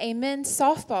developing a men's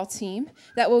softball team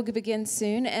that will begin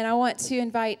soon, and I want to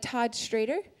invite Todd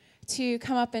Strader to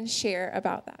come up and share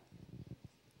about that.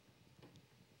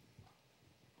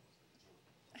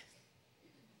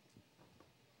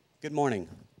 Good morning.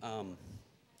 I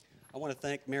want to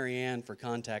thank Marianne for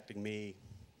contacting me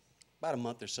about a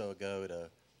month or so ago to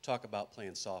talk about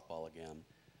playing softball again.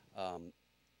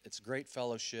 It's a great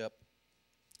fellowship.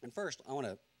 And first, I want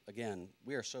to, again,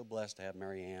 we are so blessed to have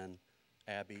Marianne,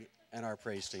 Abby, and our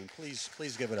praise team.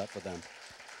 Please give it up for them.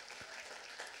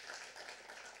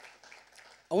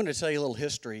 I want to tell you a little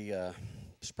history.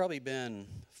 It's probably been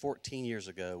 14 years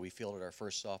ago we fielded our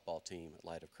first softball team at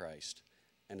Light of Christ.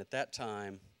 And at that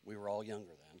time, we were all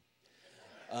younger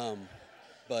then.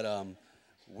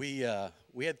 We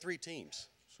had 3 teams.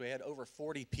 So we had over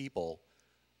 40 people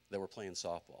that were playing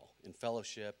softball in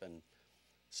fellowship, and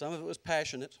some of it was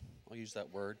passionate. I'll use that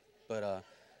word, but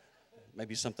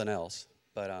maybe something else.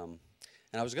 And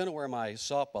I was going to wear my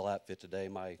softball outfit today,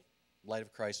 my Light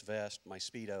of Christ vest, my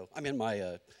Speedo. I mean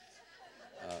my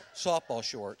softball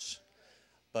shorts,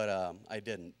 but I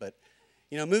didn't. But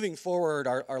you know, moving forward,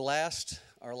 our last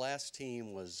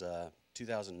team was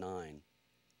 2009.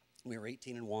 We were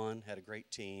 18-1, had a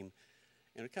great team,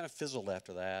 and it kind of fizzled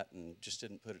after that, and just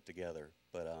didn't put it together.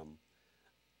 But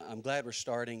I'm glad we're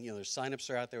starting. You know, there's sign-ups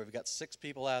are out there. We've got 6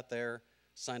 people out there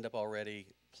signed up already.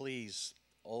 Please,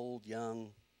 old,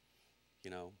 young, you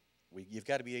know, you've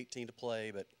got to be 18 to play,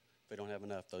 but if they don't have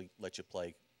enough, they'll let you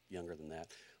play younger than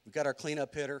that. We've got our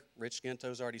cleanup hitter. Rich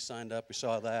Guinto's already signed up. We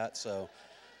saw that, so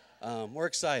we're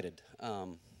excited.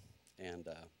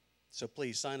 So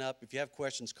please sign up. If you have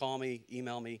questions, call me,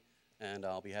 email me, and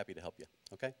I'll be happy to help you.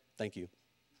 Okay? Thank you.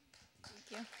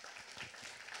 Thank you.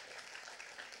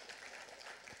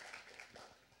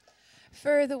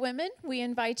 For the women, we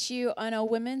invite you on a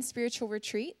women's spiritual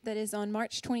retreat that is on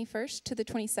March 21st to the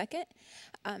 22nd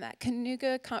at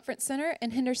Canoga Conference Center in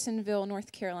Hendersonville,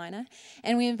 North Carolina.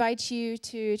 And we invite you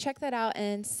to check that out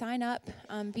and sign up,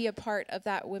 be a part of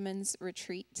that women's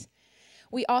retreat.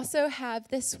 We also have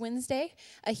this Wednesday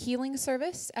a healing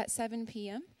service at 7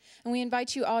 p.m. And we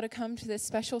invite you all to come to this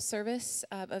special service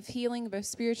of healing, both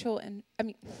spiritual and,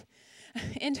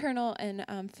 internal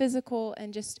and physical,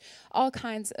 and just all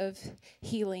kinds of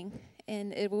healing.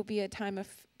 And it will be a time of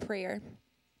prayer.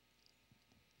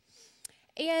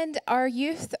 And our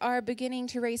youth are beginning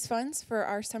to raise funds for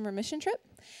our summer mission trip.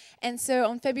 And so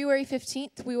on February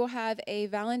 15th, we will have a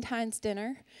Valentine's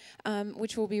dinner,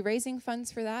 which will be raising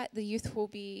funds for that. The youth will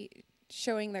be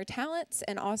showing their talents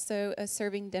and also a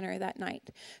serving dinner that night.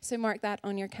 So mark that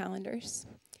on your calendars.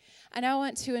 I now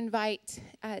want to invite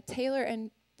Tyler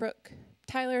and Brooke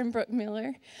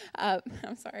Miller.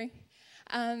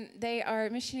 They are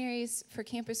missionaries for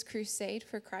Campus Crusade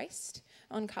for Christ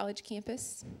on college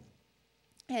campus,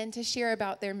 and to share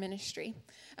about their ministry.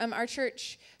 Our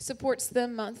church supports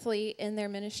them monthly in their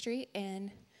ministry, and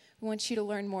we want you to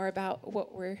learn more about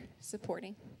what we're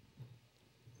supporting.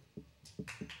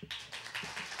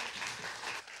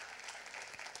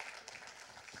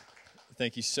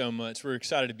 Thank you so much. We're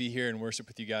excited to be here and worship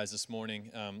with you guys this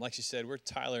morning. Like she said, we're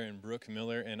Tyler and Brooke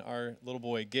Miller, and our little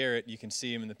boy Garrett, you can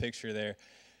see him in the picture there.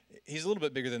 He's a little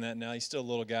bit bigger than that now. He's still a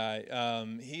little guy.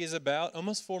 He is about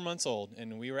almost 4 months old,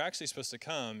 and we were actually supposed to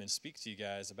come and speak to you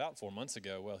guys about 4 months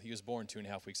ago. Well, he was born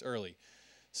 2.5 weeks early,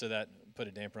 so that put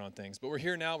a damper on things. But we're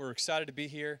here now. We're excited to be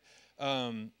here.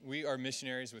 We are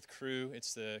missionaries with Cru.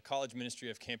 It's the college ministry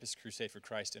of Campus Crusade for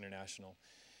Christ International.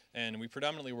 And we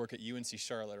predominantly work at UNC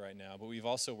Charlotte right now, but we've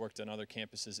also worked on other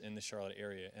campuses in the Charlotte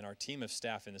area. And our team of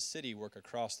staff in the city work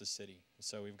across the city,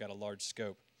 so we've got a large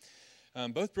scope.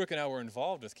 Both Brooke and I were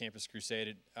involved with Campus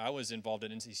Crusade. I was involved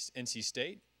at NC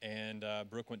State, and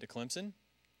Brooke went to Clemson.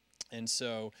 And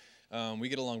so we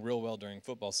get along real well during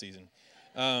football season.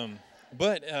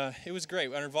 But it was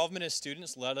great. Our involvement as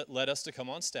students led us to come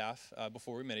on staff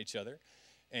before we met each other.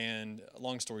 And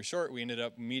long story short, we ended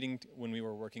up meeting when we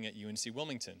were working at UNC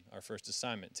Wilmington, our first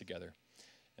assignment together.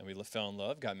 And we fell in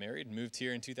love, got married, and moved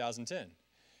here in 2010.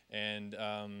 And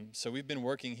so we've been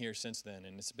working here since then,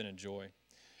 and it's been a joy.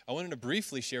 I wanted to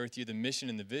briefly share with you the mission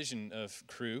and the vision of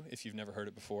Cru, if you've never heard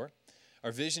it before.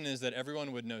 Our vision is that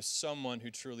everyone would know someone who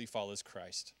truly follows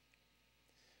Christ.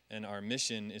 And our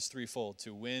mission is threefold: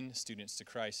 to win students to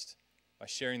Christ by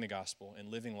sharing the gospel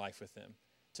and living life with them,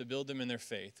 to build them in their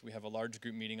faith. We have a large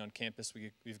group meeting on campus.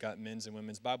 We've got men's and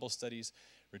women's Bible studies,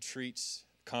 retreats,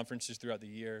 conferences throughout the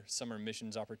year, summer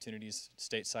missions opportunities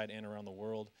stateside and around the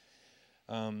world.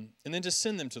 And then just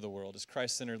send them to the world as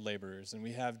Christ-centered laborers. And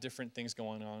we have different things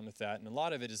going on with that. And a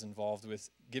lot of it is involved with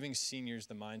giving seniors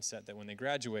the mindset that when they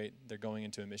graduate, they're going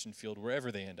into a mission field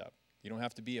wherever they end up. You don't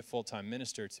have to be a full-time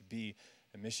minister to be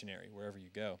a missionary wherever you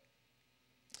go.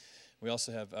 We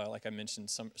also have, like I mentioned,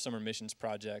 some summer missions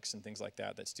projects and things like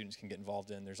that that students can get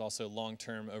involved in. There's also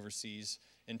long-term overseas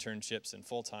internships and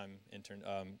full-time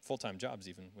jobs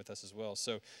even with us as well.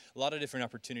 So a lot of different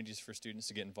opportunities for students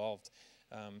to get involved.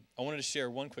 I wanted to share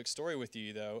one quick story with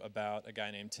you, though, about a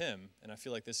guy named Tim, and I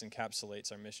feel like this encapsulates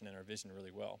our mission and our vision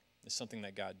really well. It's something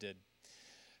that God did.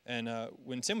 And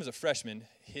when Tim was a freshman,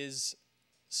 his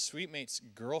suite mate's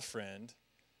girlfriend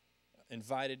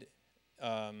invited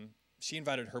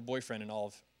her boyfriend and all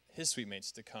of his suite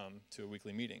mates to come to a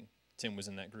weekly meeting. Tim was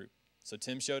in that group. So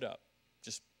Tim showed up,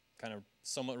 just kind of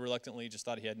somewhat reluctantly, just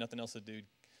thought he had nothing else to do.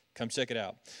 Come check it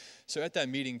out. So at that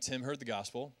meeting, Tim heard the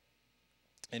gospel.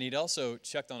 And he'd also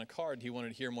checked on a card. He wanted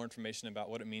to hear more information about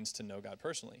what it means to know God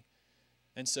personally.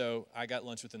 And so I got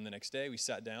lunch with him the next day. We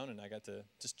sat down, and I got to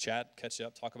just chat, catch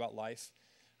up, talk about life.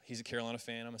 He's a Carolina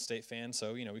fan. I'm a State fan.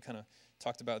 So, we kind of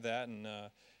talked about that, and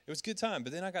it was a good time.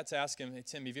 But then I got to ask him, hey,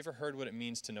 Tim, have you ever heard what it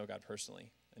means to know God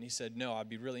personally? And he said, no, I'd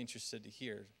be really interested to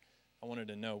hear. I wanted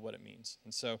to know what it means.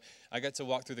 And so I got to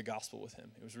walk through the gospel with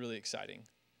him. It was really exciting.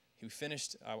 He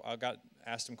finished,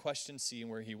 asked him questions, seeing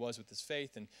where he was with his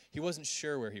faith, and he wasn't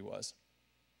sure where he was.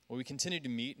 Well, we continued to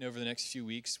meet, and over the next few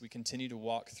weeks, we continued to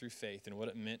walk through faith and what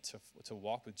it meant to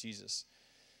walk with Jesus.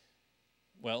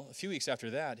 Well, a few weeks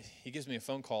after that, he gives me a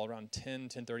phone call around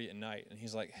 10:30 at night, and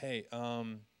he's like, hey, I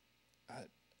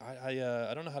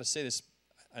don't know how to say this.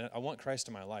 I want Christ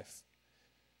in my life.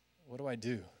 What do I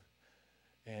do?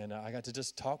 And I got to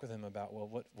just talk with him about,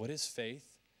 well, what is faith?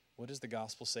 What does the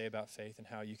gospel say about faith and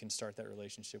how you can start that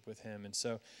relationship with him? And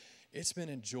so it's been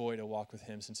a joy to walk with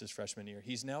him since his freshman year.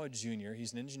 He's now a junior.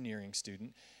 He's an engineering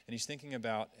student. And he's thinking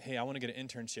about, hey, I want to get an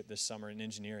internship this summer in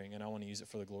engineering, and I want to use it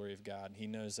for the glory of God. And he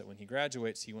knows that when he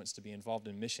graduates, he wants to be involved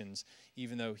in missions,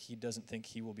 even though he doesn't think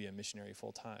he will be a missionary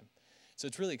full time. So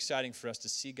it's really exciting for us to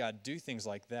see God do things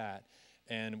like that.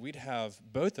 And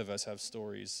both of us have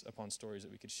stories upon stories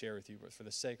that we could share with you. But for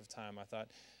the sake of time, I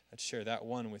thought I'd share that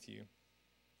one with you.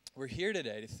 We're here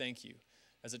today to thank you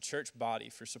as a church body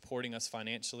for supporting us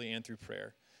financially and through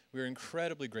prayer. We're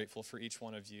incredibly grateful for each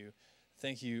one of you.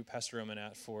 Thank you, Pastor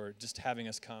Romanat, for just having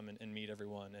us come and meet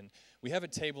everyone. And we have a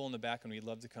table in the back, and we'd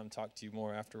love to come talk to you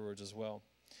more afterwards as well.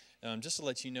 Just to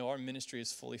let you know, our ministry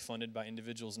is fully funded by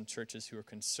individuals and churches who are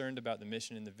concerned about the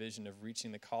mission and the vision of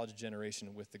reaching the college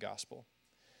generation with the gospel.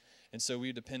 And so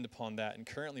we depend upon that. And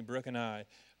currently, Brooke and I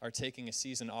are taking a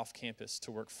season off campus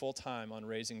to work full-time on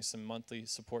raising some monthly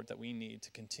support that we need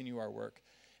to continue our work.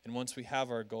 And once we have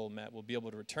our goal met, we'll be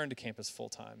able to return to campus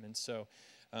full-time. And so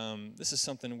this is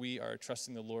something we are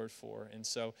trusting the Lord for. And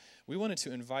so we wanted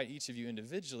to invite each of you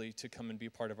individually to come and be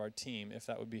part of our team, if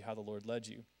that would be how the Lord led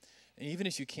you. And even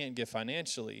if you can't give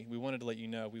financially, we wanted to let you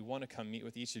know we want to come meet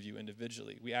with each of you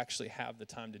individually. We actually have the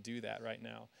time to do that right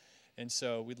now. And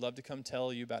so we'd love to come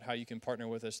tell you about how you can partner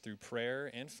with us through prayer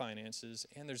and finances,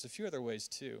 and there's a few other ways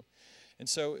too. And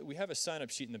so we have a sign-up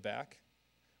sheet in the back.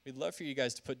 We'd love for you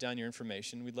guys to put down your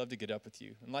information. We'd love to get up with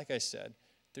you. And like I said,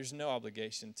 there's no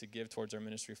obligation to give towards our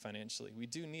ministry financially. We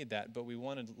do need that, but we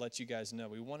want to let you guys know.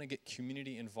 We want to get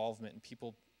community involvement and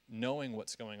people knowing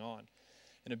what's going on.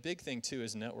 And a big thing too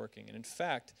is networking. And in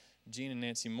fact, Gene and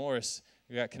Nancy Morris,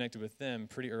 we got connected with them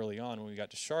pretty early on when we got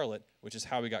to Charlotte, which is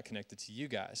how we got connected to you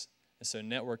guys. And so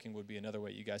networking would be another way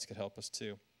you guys could help us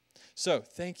too. So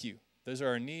thank you. Those are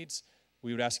our needs.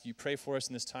 We would ask you pray for us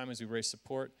in this time as we raise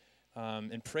support,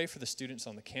 and pray for the students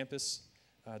on the campus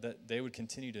that they would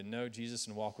continue to know Jesus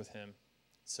and walk with him.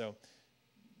 So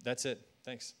that's it.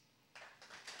 Thanks.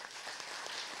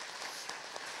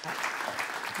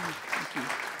 Thank you.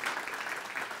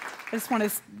 I just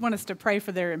want us to pray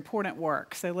for their important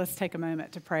work. So let's take a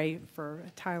moment to pray for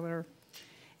Tyler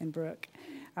and Brooke.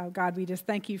 God, we just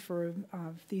thank you for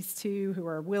these two who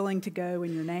are willing to go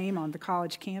in your name on the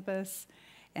college campus.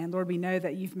 And Lord, we know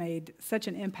that you've made such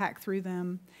an impact through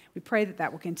them. We pray that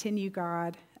that will continue,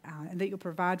 God, and that you'll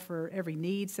provide for every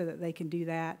need so that they can do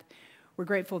that. We're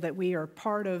grateful that we are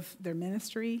part of their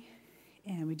ministry,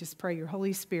 and we just pray your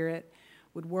Holy Spirit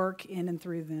would work in and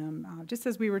through them, just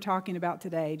as we were talking about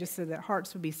today, just so that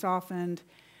hearts would be softened,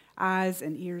 eyes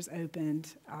and ears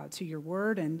opened to your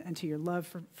word and to your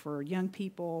love for young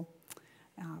people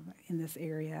in this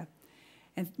area.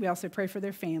 And we also pray for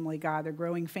their family, God, their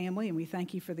growing family, and we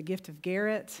thank you for the gift of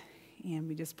Garrett, and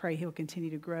we just pray he'll continue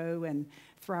to grow and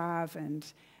thrive, and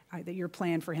that your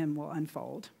plan for him will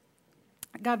unfold.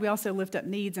 God, we also lift up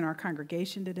needs in our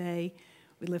congregation today.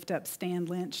 We lift up Stan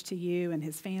Lynch to you and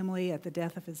his family at the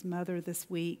death of his mother this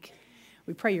week.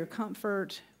 We pray your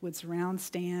comfort would surround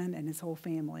Stan and his whole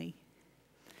family.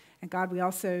 And God, we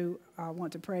also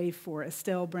want to pray for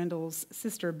Estelle Brindle's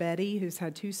sister Betty, who's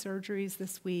had 2 surgeries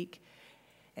this week.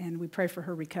 And we pray for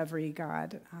her recovery,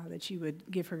 God, that you would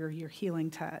give her your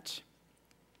healing touch.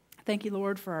 Thank you,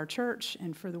 Lord, for our church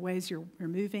and for the ways you're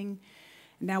moving.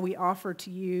 Now we offer to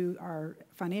you our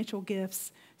financial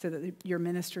gifts so that your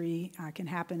ministry can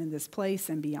happen in this place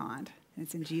and beyond. And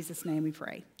it's in Jesus' name we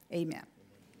pray. Amen.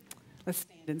 Let's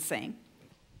stand and sing.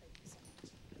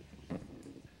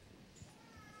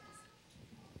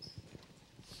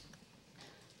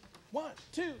 1,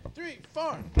 2, 3, 4.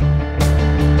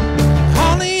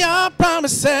 All of your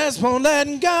promises won't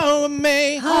let go of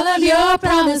me. All of your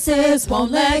promises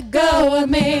won't let go of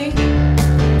me.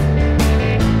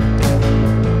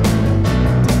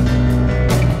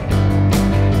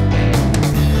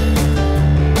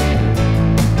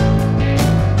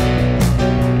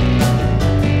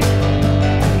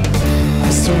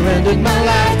 Surrendered my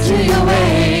life to your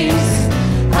ways.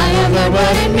 I have learned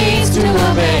what it means to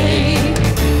obey.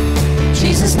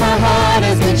 Jesus, my heart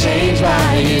has been changed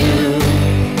by you.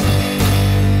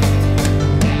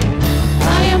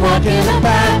 I am walking the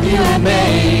path you have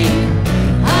made.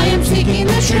 I am seeking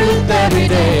the truth every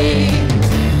day.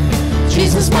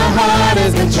 Jesus, my heart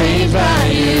has been changed by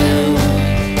you.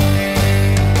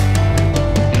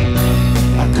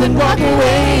 I couldn't walk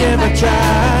away if I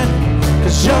tried.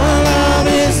 'Cause your love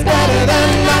is better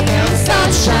than life. The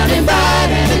sun's shining bright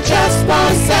and it just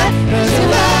won't set. 'Cause your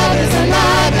love is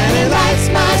alive and it lights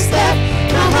my step.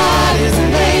 My heart is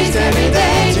amazed every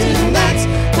day to the next.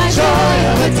 My joy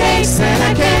overtakes and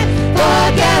I can't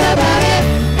forget about it.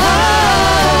 Oh,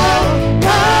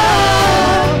 oh,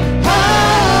 oh,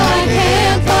 I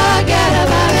can't forget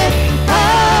about it. Oh,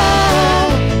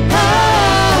 oh,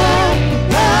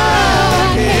 oh,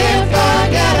 I can't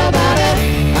forget about it.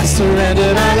 I surrender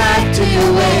my life to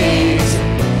your ways.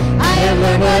 I have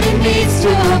learned what it means to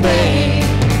obey.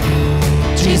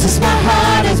 Jesus, my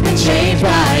heart has been changed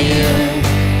by you.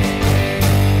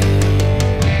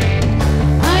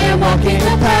 I am walking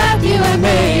the path you have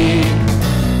made.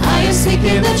 I am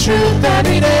seeking the truth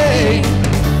every day.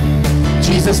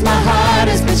 Jesus, my heart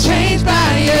has been changed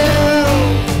by you.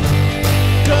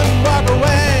 Couldn't walk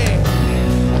away.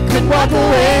 I couldn't walk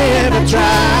away if I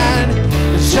tried.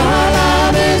 'Cause your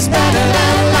love is better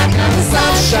than life. Now the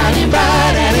sun's shining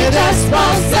bright and it just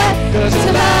won't set. 'Cause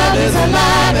your love is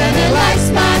alive and it lights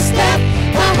my step.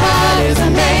 My heart is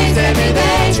amazed every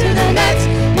day to the next.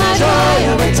 My joy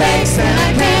overtakes and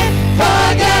I can't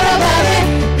forget about it.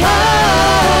 Oh,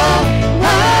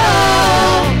 oh,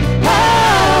 oh,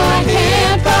 I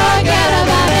can't forget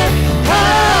about it. Oh,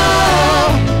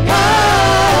 oh,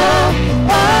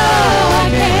 oh, I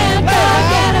can't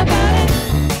forget about it.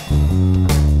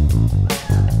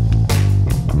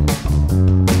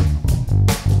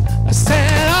 I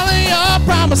said all of your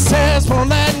promises won't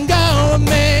let go of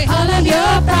me. All of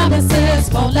your promises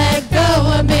won't let go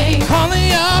of me. All of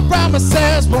your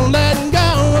promises won't let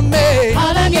go of me.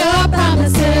 All of your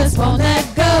promises won't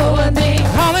let go of me.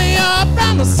 All of your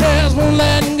promises won't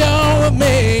let go of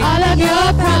me. All of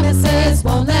your promises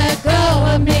won't let go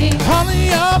of me. All of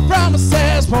your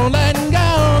promises won't let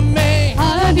go of me.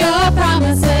 All of your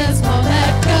promises won't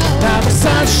let go. Now the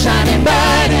sun's shining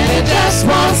bright and it just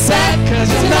won't set. 'Cause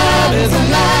your love is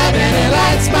alive and it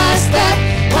lights my step.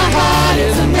 My heart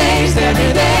is amazed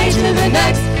every day to the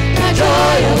next. My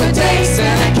joy overtakes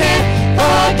and I can't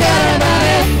forget about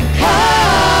it. Oh,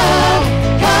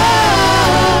 oh,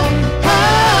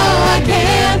 oh, I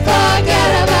can't forget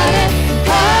about it.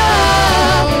 Oh,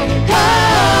 oh,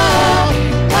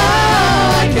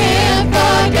 oh, I can't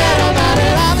forget about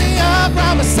it. All of your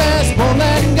promises won't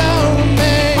let go of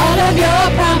me. All of your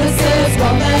promises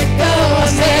won't let go I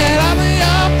of me. said all of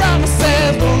your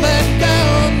promises won't let go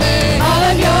of me. All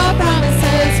of your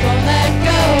promises won't let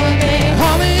go of me.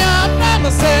 All of your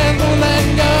promises won't let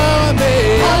go of me.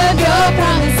 All of your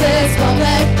promises won't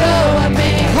let go of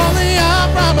me. All of your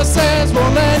promises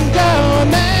won't let go of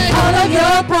me. All of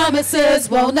your promises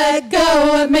won't let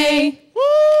go of me.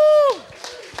 Woo!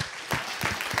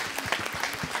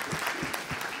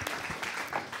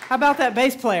 How about that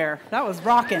bass player? That was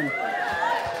rocking.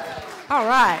 All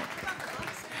right.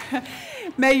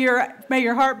 May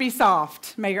your heart be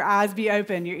soft. May your eyes be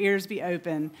open, your ears be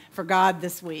open for God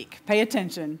this week. Pay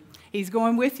attention. He's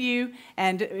going with you,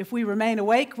 and if we remain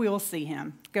awake, we will see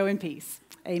him. Go in peace.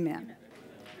 Amen.